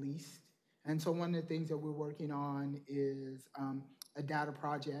or released. And so one of the things that we're working on is a data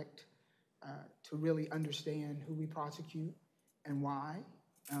project to really understand who we prosecute and why,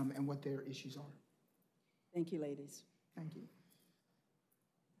 and what their issues are. Thank you, ladies. Thank you.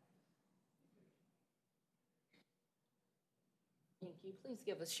 Thank you. Please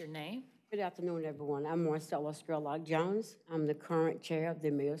give us your name. Good afternoon, everyone. I'm Marcella Strellock-Jones. I'm the current chair of the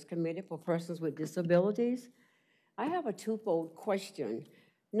Mayor's Committee for Persons with Disabilities. I have a twofold question.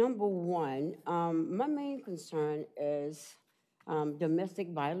 Number one, my main concern is domestic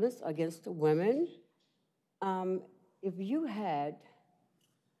violence against women. If you had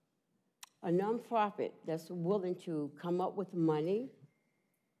a nonprofit that's willing to come up with money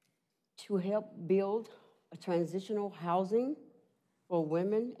to help build a transitional housing for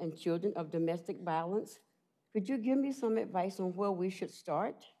women and children of domestic violence, could you give me some advice on where we should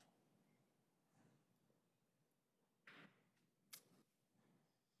start?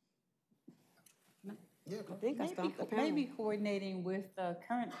 Yeah, I think maybe coordinating with the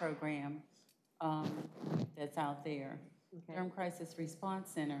current program that's out there, okay. Durham Crisis Response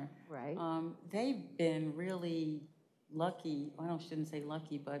Center. Right. They've been really lucky, well, I shouldn't say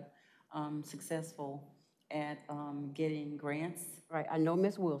lucky, but successful at getting grants. Right, I know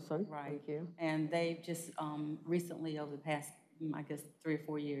Ms. Wilson. Right. Thank you. And they've just recently, over the past, I guess, 3 or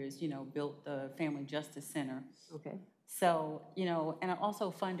 4 years, built the Family Justice Center. Okay. So, and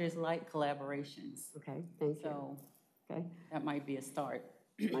also funders like collaborations. Okay, thank you. So, okay, that might be a start.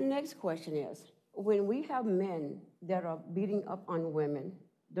 My next question is, when we have men that are beating up on women,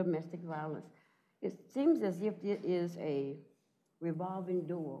 domestic violence, it seems as if it is a revolving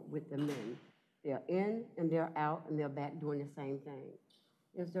door with the men. They're in and they're out and they're back doing the same thing.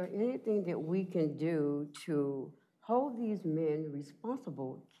 Is there anything that we can do to hold these men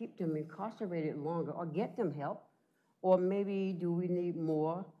responsible, keep them incarcerated longer, or get them help? Or maybe do we need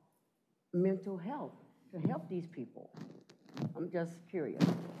more mental health to help these people? I'm just curious.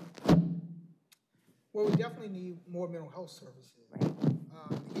 Well, we definitely need more mental health services.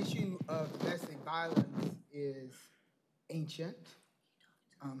 Right. The issue of domestic violence is ancient.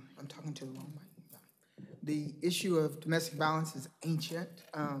 I'm talking to the wrong mic. No. The issue of domestic violence is ancient.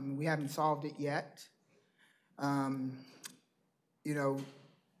 We haven't solved it yet. You know,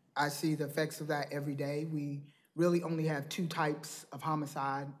 I see the effects of that every day. We really only have 2 types of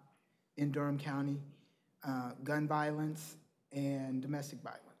homicide in Durham County, gun violence and domestic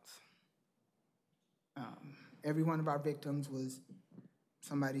violence. Every one of our victims was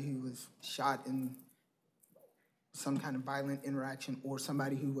somebody who was shot in some kind of violent interaction or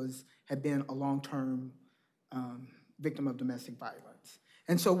somebody who had been a long-term victim of domestic violence.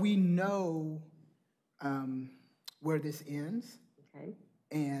 And so we know where this ends. Okay.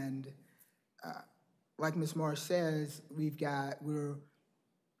 And like Ms. Marsh says, we have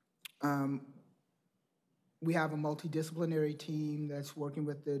a multidisciplinary team that's working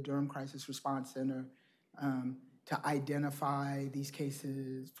with the Durham Crisis Response Center to identify these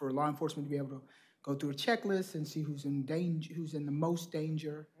cases for law enforcement to be able to go through a checklist and see who's in danger, who's in the most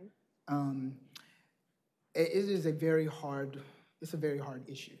danger. It is a very hard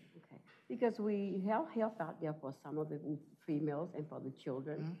issue. Okay. Because we have help out there for some of the females and for the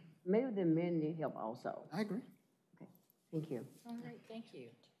children. Mm-hmm. Maybe the men need help also. I agree. Okay. Thank you. All right, thank you.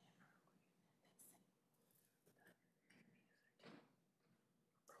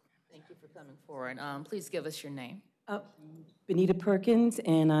 Thank you for coming forward. Please give us your name. Benita Perkins,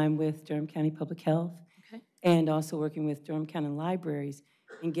 and I'm with Durham County Public Health. Okay. And also working with Durham County Libraries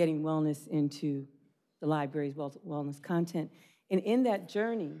in getting wellness into the library's wellness content. And in that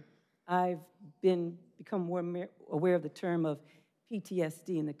journey, I've become more aware of the term of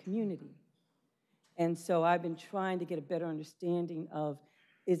PTSD in the community. And so I've been trying to get a better understanding of,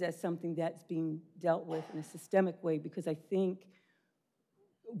 is that something that's being dealt with in a systemic way? Because I think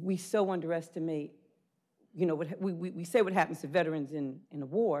we so underestimate, you know, we say what happens to veterans in a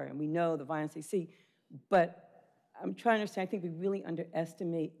war, and we know the violence they see, but I'm trying to understand, I think we really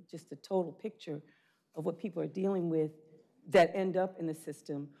underestimate just the total picture of what people are dealing with that end up in the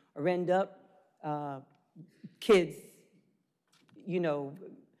system or end up kids, you know,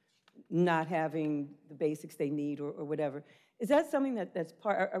 not having the basics they need or whatever. Is that something that's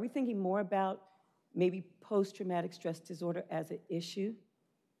part, are we thinking more about maybe post-traumatic stress disorder as an issue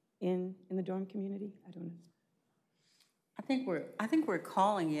in the Durham community? I don't know. I think we're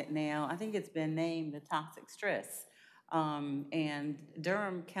calling it now. I think it's been named the toxic stress. And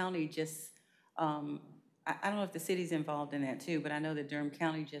Durham County just, I don't know if the city's involved in that too, but I know that Durham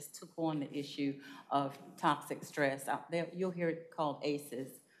County just took on the issue of toxic stress. You'll hear it called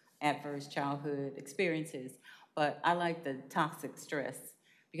ACEs, Adverse Childhood Experiences, but I like the toxic stress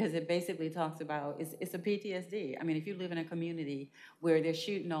because it basically talks about, it's a PTSD. I mean, if you live in a community where they're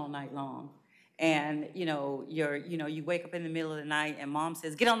shooting all night long, and you wake up in the middle of the night and mom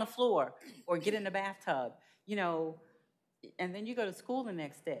says, get on the floor or get in the bathtub, and then you go to school the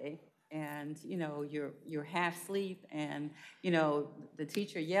next day and you're half asleep and the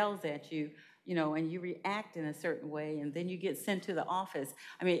teacher yells at you, and you react in a certain way, and then you get sent to the office.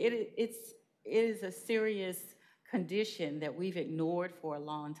 I mean, it is a serious condition that we've ignored for a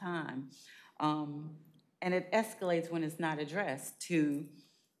long time, and it escalates when it's not addressed to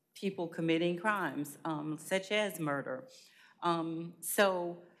people committing crimes, such as murder.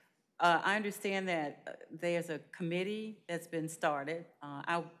 So I understand that there's a committee that's been started.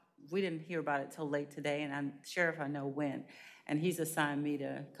 We didn't hear about it till late today, and Sheriff I know went, and he's assigned me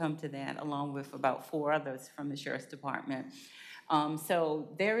to come to that along with about 4 others from the Sheriff's Department. So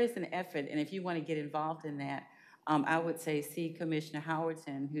there is an effort, and if you want to get involved in that, I would say see Commissioner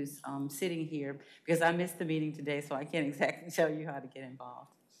Howardson, who's sitting here, because I missed the meeting today, so I can't exactly tell you how to get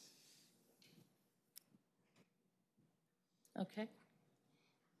involved. Okay.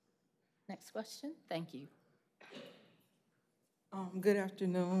 Next question. Thank you. Good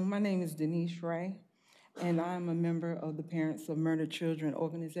afternoon. My name is Denise Ray, and I'm a member of the Parents of Murdered Children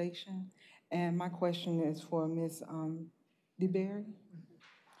organization. And my question is for Ms. DeBerry.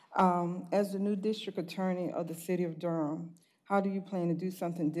 As the new district attorney of the city of Durham, how do you plan to do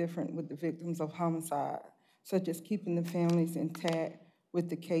something different with the victims of homicide, such as keeping the families intact with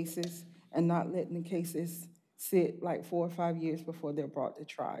the cases and not letting the cases sit like 4 or 5 years before they're brought to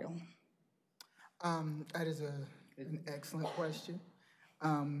trial? That is an excellent question.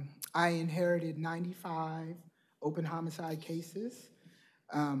 I inherited 95 open homicide cases.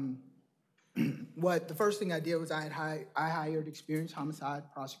 The first thing I did was I hired experienced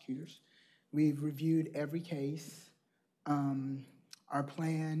homicide prosecutors. We've reviewed every case. Our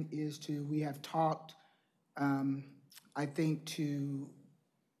plan is we have talked, I think, to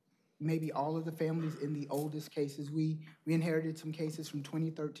maybe all of the families in the oldest cases. We inherited some cases from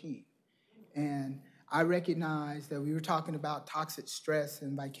 2013. And I recognize that we were talking about toxic stress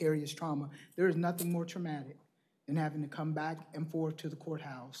and vicarious trauma. There is nothing more traumatic than having to come back and forth to the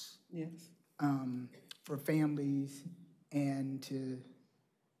courthouse. Yes. For families and to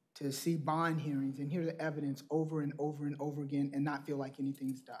see bond hearings and hear the evidence over and over and over again and not feel like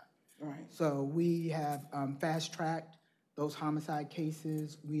anything's done. Right. So we have fast-tracked those homicide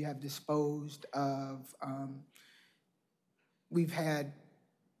cases. We have disposed of, we've had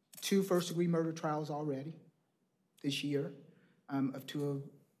 2 first-degree murder trials already this year of two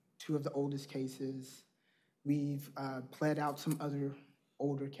of the oldest cases. We've pled out some other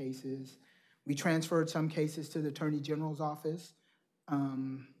older cases. We transferred some cases to the Attorney General's office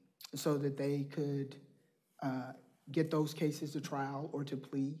so that they could get those cases to trial or to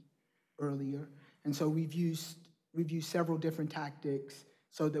plea earlier. And so we've used several different tactics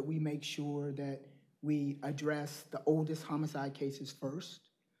so that we make sure that we address the oldest homicide cases first.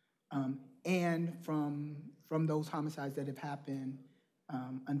 And from those homicides that have happened,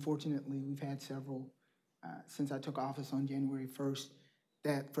 unfortunately, we've had several since I took office on January 1st,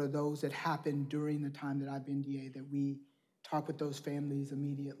 that for those that happened during the time that I've been DA, that we talk with those families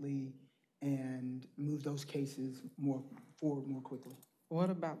immediately and move those cases forward more quickly. What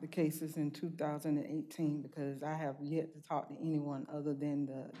about the cases in 2018? Because I have yet to talk to anyone other than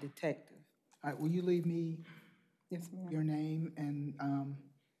the detective. All right, will you leave me Yes, ma'am. your name and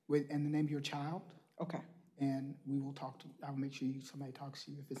the name of your child? Okay. And we will talk to you. I'll make sure somebody talks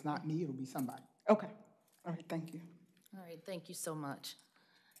to you. If it's not me, it'll be somebody. Okay. All right, thank you. All right, thank you so much.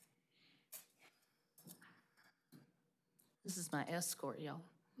 This is my escort, y'all.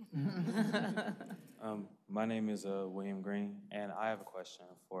 My name is William Green, and I have a question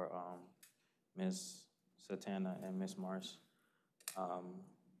for Ms. Satana and Ms. Marsh.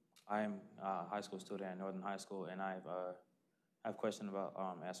 I'm a high school student at Northern High School, and I have a question about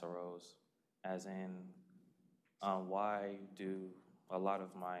SROs, as in why do a lot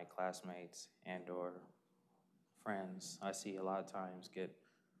of my classmates and or friends I see a lot of times get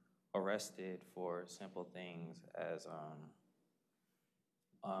arrested for simple things as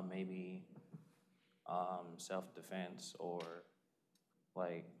maybe self-defense, or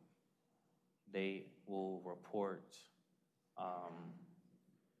like they will report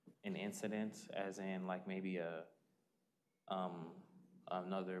an incident, as in like maybe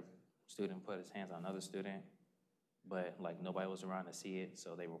another student put his hands on another student, but like nobody was around to see it,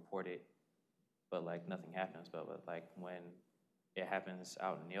 so they report it, but like nothing happens. But like when it happens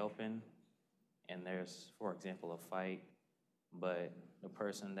out in the open and there's, for example, a fight, but the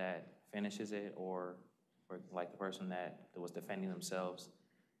person that finishes it, or like the person that was defending themselves,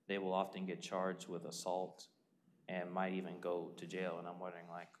 they will often get charged with assault and might even go to jail. And I'm wondering,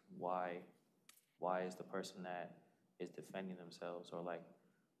 like, why is the person that is defending themselves, or like,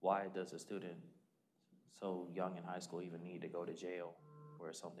 why does a student so young in high school even need to go to jail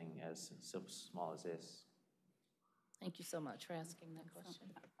for something as small as this? Thank you so much for asking that question.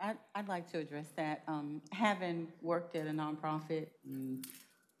 I'd like to address that. Having worked at a nonprofit and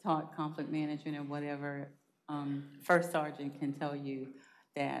taught conflict management and whatever, First Sergeant can tell you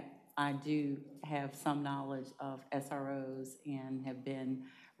that I do have some knowledge of SROs and have been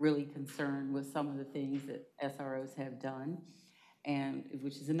really concerned with some of the things that SROs have done, and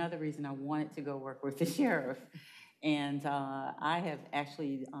which is another reason I wanted to go work with the sheriff. And I have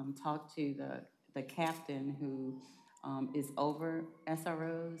actually talked to the captain who is over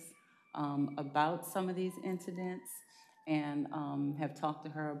SROs about some of these incidents, and have talked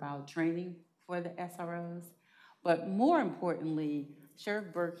to her about training for the SROs. But more importantly,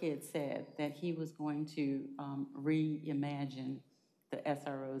 Sheriff Burkhead said that he was going to reimagine the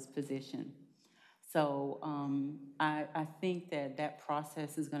SRO's position. So I think that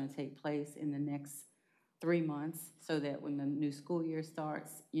process is going to take place in the next 3 months, so that when the new school year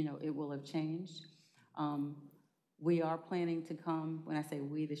starts, it will have changed. We are planning to come, when I say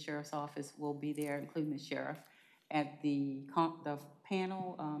we, the sheriff's office will be there, including the sheriff, at the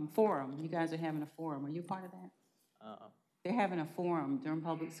panel forum. You guys are having a forum. Are you part of that? They're having a forum. Durham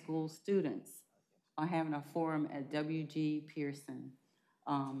Public School students are having a forum at W.G. Pearson,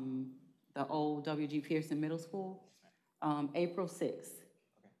 the old W.G. Pearson Middle School, April 6th.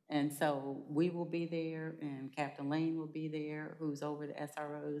 And so we will be there, and Captain Lane will be there, who's over the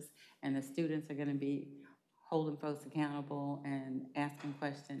SROs, and the students are going to be holding folks accountable and asking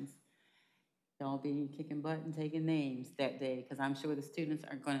questions. They'll be kicking butt and taking names that day, because I'm sure the students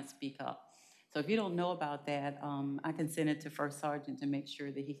are going to speak up. So if you don't know about that, I can send it to First Sergeant to make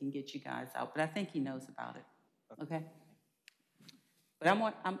sure that he can get you guys out. But I think he knows about it. Okay? But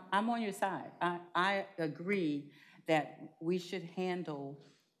I'm on your side. I agree that we should handle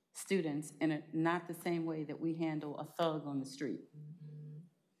students in not the same way that we handle a thug on the street.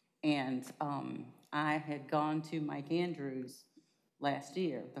 And I had gone to Mike Andrews last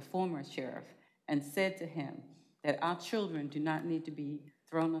year, the former sheriff, and said to him that our children do not need to be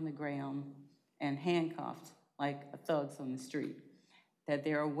thrown on the ground and handcuffed like thugs on the street. That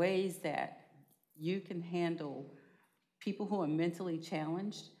there are ways that you can handle people who are mentally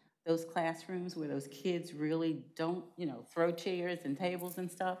challenged, those classrooms where those kids really don't, throw chairs and tables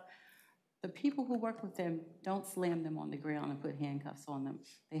and stuff. The people who work with them don't slam them on the ground and put handcuffs on them.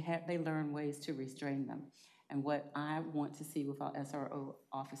 They learn ways to restrain them. And what I want to see with our SRO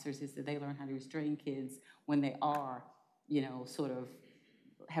officers is that they learn how to restrain kids when they are, sort of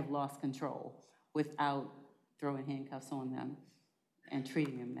have lost control without throwing handcuffs on them and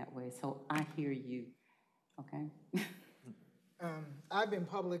treating them that way. So I hear you, okay? I've been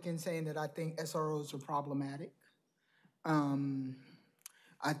public in saying that I think SROs are problematic.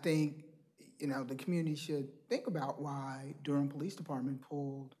 I think, the community should think about why Durham Police Department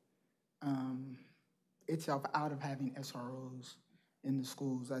pulled itself out of having SROs in the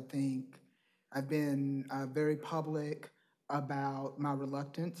schools. I think I've been very public about my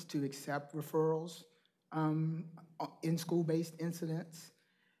reluctance to accept referrals in school-based incidents.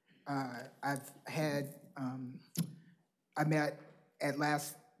 I met at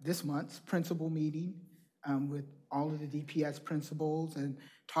this month's principal meeting with all of the DPS principals and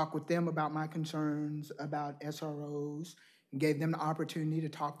talked with them about my concerns about SROs and gave them the opportunity to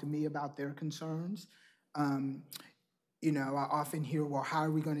talk to me about their concerns. I often hear, well, how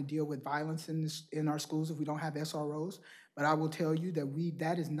are we going to deal with violence in our schools if we don't have SROs? But I will tell you that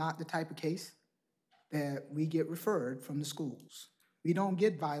that is not the type of case that we get referred from the schools. We don't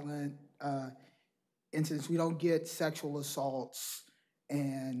get violent incidents. We don't get sexual assaults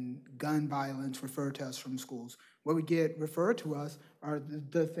and gun violence referred to us from schools. What we get referred to us are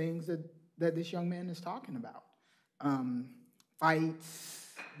the things that this young man is talking about.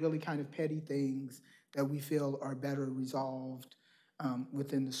 Fights, really kind of petty things that we feel are better resolved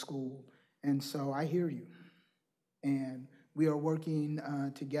within the school. And so I hear you. And we are working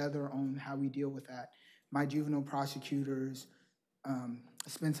together on how we deal with that. My juvenile prosecutors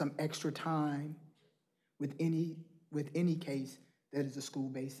spend some extra time with any case that is a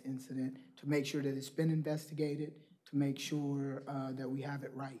school-based incident to make sure that it's been investigated, to make sure that we have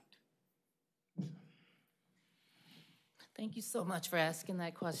it right. Thank you so much for asking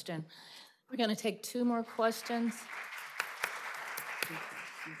that question. We're going to take 2 more questions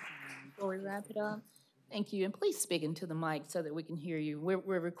before we wrap it up. Thank you, and please speak into the mic so that we can hear you.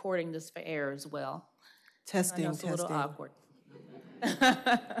 We're recording this for air as well. Testing, I know it's testing. a little awkward.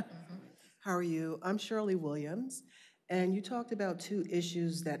 How are you? I'm Shirley Williams, and you talked about 2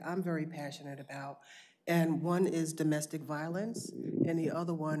 issues that I'm very passionate about, and one is domestic violence, and the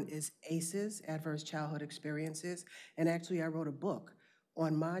other one is ACEs, Adverse Childhood Experiences, and actually I wrote a book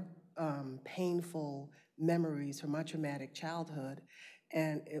on my painful memories from my traumatic childhood,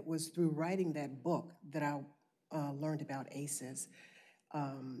 and it was through writing that book that I learned about ACEs.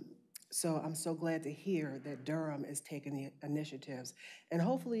 So I'm so glad to hear that Durham is taking the initiatives. And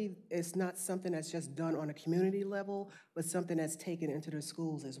hopefully it's not something that's just done on a community level, but something that's taken into the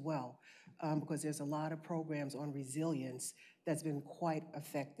schools as well. Because there's a lot of programs on resilience that's been quite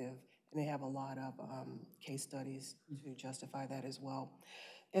effective, and they have a lot of case studies to justify that as well.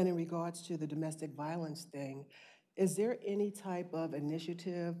 And in regards to the domestic violence thing, is there any type of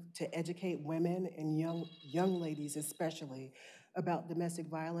initiative to educate women and young ladies especially about domestic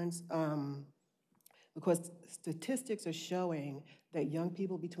violence? Because statistics are showing that young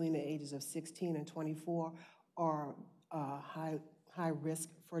people between the ages of 16 and 24 are high risk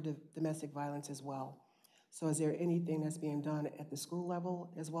for domestic violence as well. So is there anything that's being done at the school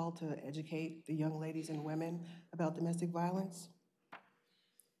level as well to educate the young ladies and women about domestic violence?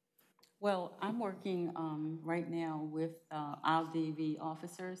 Well, I'm working right now with our DV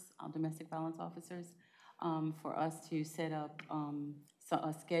officers, our domestic violence officers, for us to set up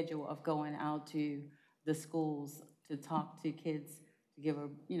a schedule of going out to the schools to talk to kids, to give a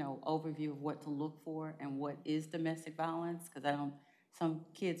overview of what to look for and what is domestic violence, because some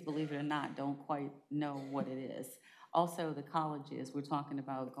kids, believe it or not, don't quite know what it is. Also, the colleges, we're talking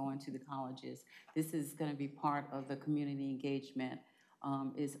about going to the colleges. This is going to be part of the community engagement,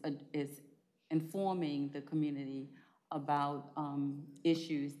 is informing the community about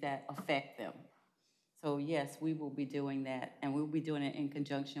issues that affect them. So yes, we will be doing that, and we'll be doing it in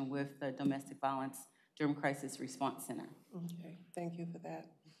conjunction with the Domestic Violence Durham Crisis Response Center. Okay, thank you for that.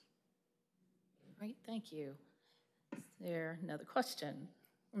 Great, thank you. Is there another question?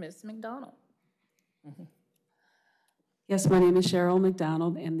 Ms. McDonald. Yes, my name is Cheryl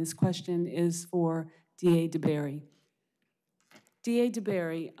McDonald, and this question is for DA DeBerry. DA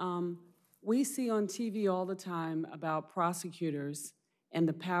DeBerry, we see on TV all the time about prosecutors and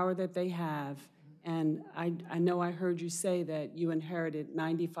the power that they have, and I know I heard you say that you inherited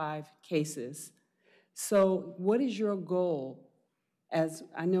 95 cases. So what is your goal, as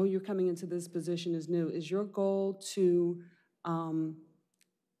I know you're coming into this position as new, is your goal to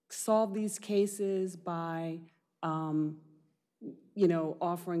solve these cases by you know,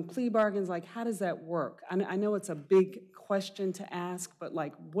 offering plea bargains? Like, how does that work? I know it's a big question to ask, but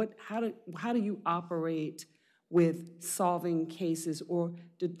like, how do you operate with solving cases, or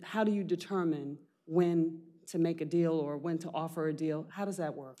how do you determine when to make a deal or when to offer a deal? How does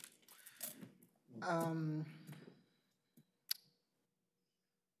that work?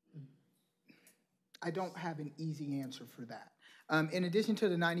 I don't have an easy answer for that. In addition to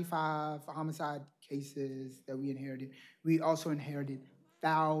the 95 homicide cases that we inherited, we also inherited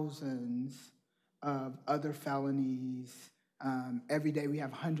thousands of other felonies. Every day we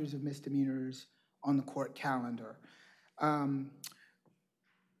have hundreds of misdemeanors on the court calendar. One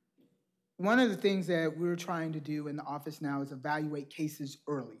of the things that we're trying to do in the office now is evaluate cases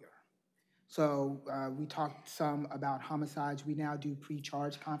earlier. So we talked some about homicides. We now do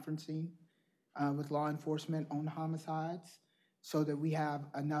pre-charge conferencing with law enforcement on homicides so that we have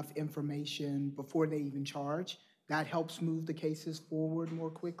enough information before they even charge. That helps move the cases forward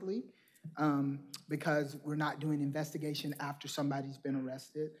more quickly because we're not doing investigation after somebody's been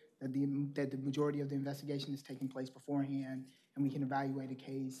arrested, that the majority of the investigation is taking place beforehand, and we can evaluate a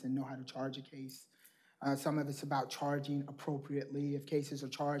case and know how to charge a case. Some of it's about charging appropriately. If cases are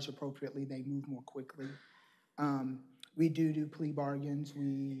charged appropriately, they move more quickly. We do plea bargains.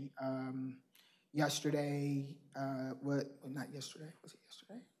 We, yesterday, not yesterday, was it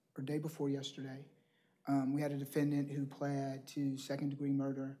yesterday? Or day before yesterday, we had a defendant who pled to second-degree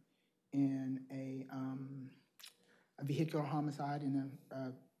murder in a vehicular homicide in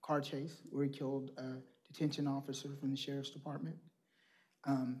a car chase where he killed a detention officer from the sheriff's department.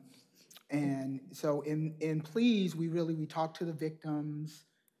 And so in pleas, we talk to the victims,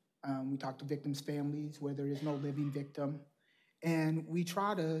 we talk to victims' families where there is no living victim, and we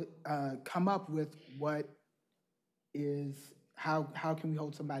try to come up with how can we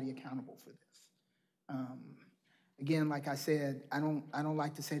hold somebody accountable for this. Again, like I said, I don't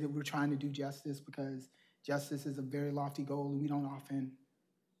like to say that we're trying to do justice because justice is a very lofty goal and we don't often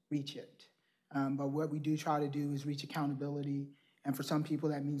reach it. But what we do try to do is reach accountability, and for some people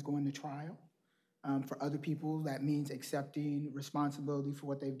that means going to trial. For other people that means accepting responsibility for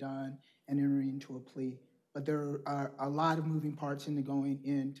what they've done and entering into a plea. But there are a lot of moving parts into going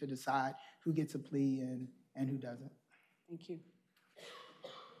in to decide who gets a plea and who doesn't. Thank you.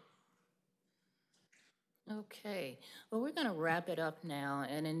 Okay, well, we're going to wrap it up now,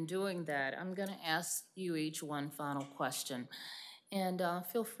 and in doing that, I'm going to ask you each one final question. And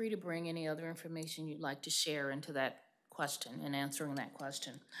feel free to bring any other information you'd like to share into that question and answering that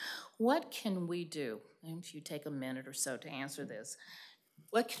question. What can we do, and if you take a minute or so to answer this,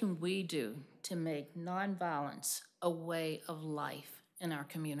 what can we do to make nonviolence a way of life in our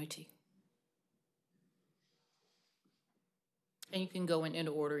community? And you can go in any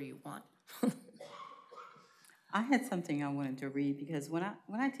order you want. I had something I wanted to read because when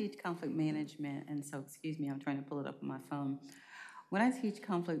I teach conflict management, and so excuse me, I'm trying to pull it up on my phone. When I teach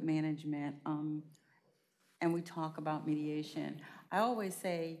conflict management and we talk about mediation, I always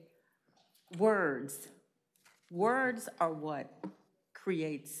say words. Words are what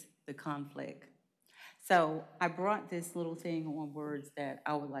creates the conflict. So I brought this little thing on words that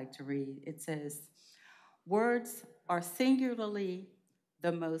I would like to read. It says, words are singularly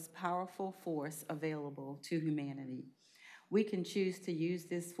the most powerful force available to humanity. We can choose to use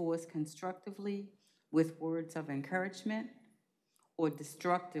this force constructively with words of encouragement or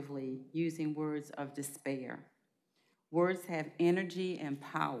destructively using words of despair. Words have energy and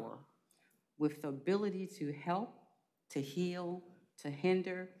power with the ability to help, to heal, to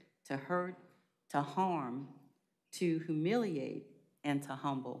hinder, to hurt, to harm, to humiliate, and to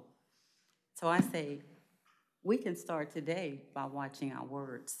humble. So I say, we can start today by watching our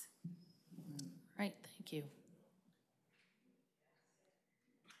words. Right, thank you.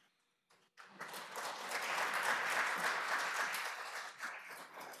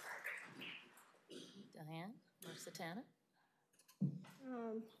 Diane or Satana?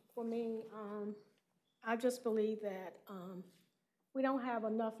 For me, I just believe that we don't have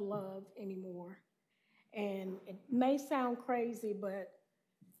enough love anymore. And it may sound crazy, but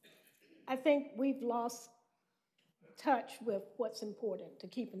I think we've lost touch with what's important to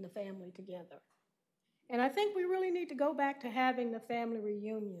keeping the family together. And I think we really need to go back to having the family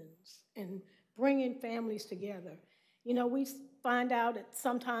reunions and bringing families together. You know, we find out that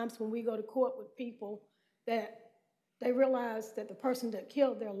sometimes when we go to court with people that they realize that the person that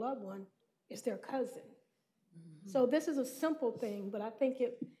killed their loved one is their cousin. So this is a simple thing, but I think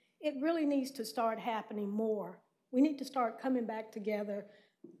it really needs to start happening more. We need to start coming back together,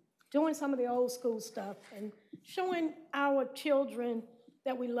 doing some of the old school stuff, and showing our children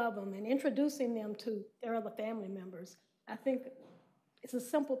that we love them and introducing them to their other family members. I think it's a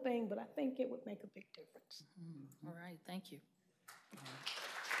simple thing, but I think it would make a big difference. All right, thank you.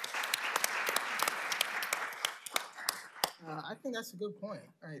 I think that's a good point.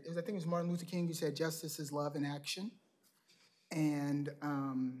 Right? I think it was Martin Luther King who said, "Justice is love in action." And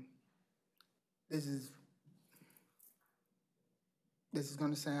this is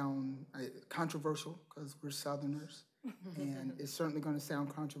going to sound controversial because we're Southerners, and it's certainly going to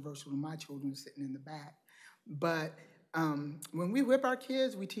sound controversial to my children sitting in the back. But when we whip our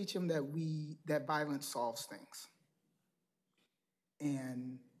kids, we teach them that violence solves things.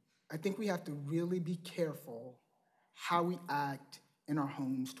 And I think we have to really be careful how we act in our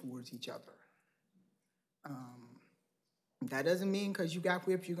homes towards each other. That doesn't mean because you got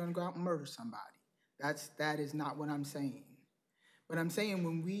whipped, you're going to go out and murder somebody. That is not what I'm saying. But I'm saying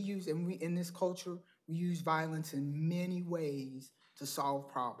when we use, in this culture, we use violence in many ways to solve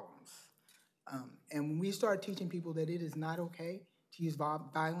problems. And when we start teaching people that it is not okay to use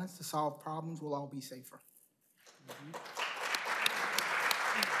violence to solve problems, we'll all be safer.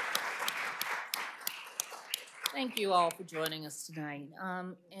 Thank you all for joining us tonight.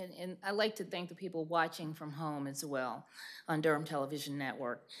 And I'd like to thank the people watching from home as well on Durham Television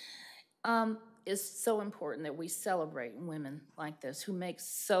Network. It's so important that we celebrate women like this who make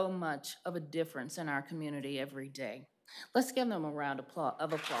so much of a difference in our community every day. Let's give them a round of applause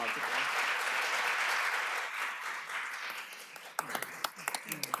again.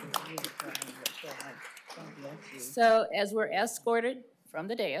 So as we're escorted from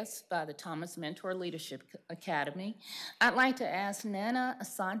the dais by the Thomas Mentor Leadership Academy, I'd like to ask Nana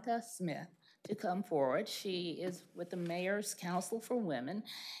Asante Smith to come forward. She is with the Mayor's Council for Women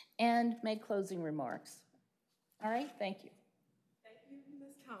and make closing remarks. All right, thank you. Thank you,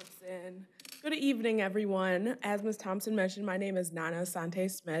 Ms. Thompson. Good evening, everyone. As Ms. Thompson mentioned, my name is Nana Asante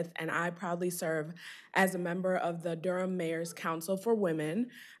Smith, and I proudly serve as a member of the Durham Mayor's Council for Women.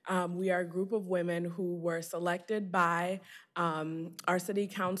 We are a group of women who were selected by our city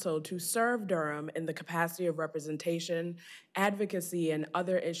council to serve Durham in the capacity of representation, advocacy, and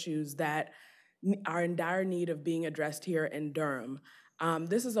other issues that are in dire need of being addressed here in Durham.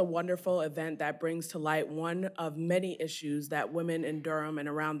 This is a wonderful event that brings to light one of many issues that women in Durham and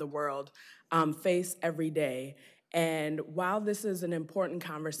around the world face every day. And while this is an important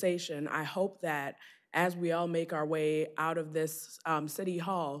conversation, I hope that as we all make our way out of this City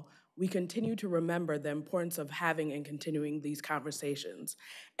Hall, we continue to remember the importance of having and continuing these conversations,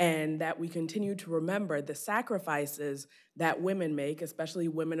 and that we continue to remember the sacrifices that women make, especially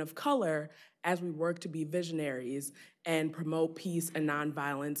women of color, as we work to be visionaries and promote peace and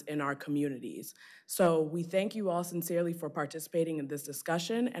nonviolence in our communities. So we thank you all sincerely for participating in this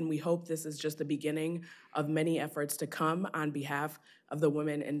discussion, and we hope this is just the beginning of many efforts to come on behalf of the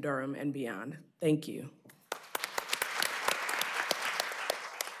women in Durham and beyond. Thank you.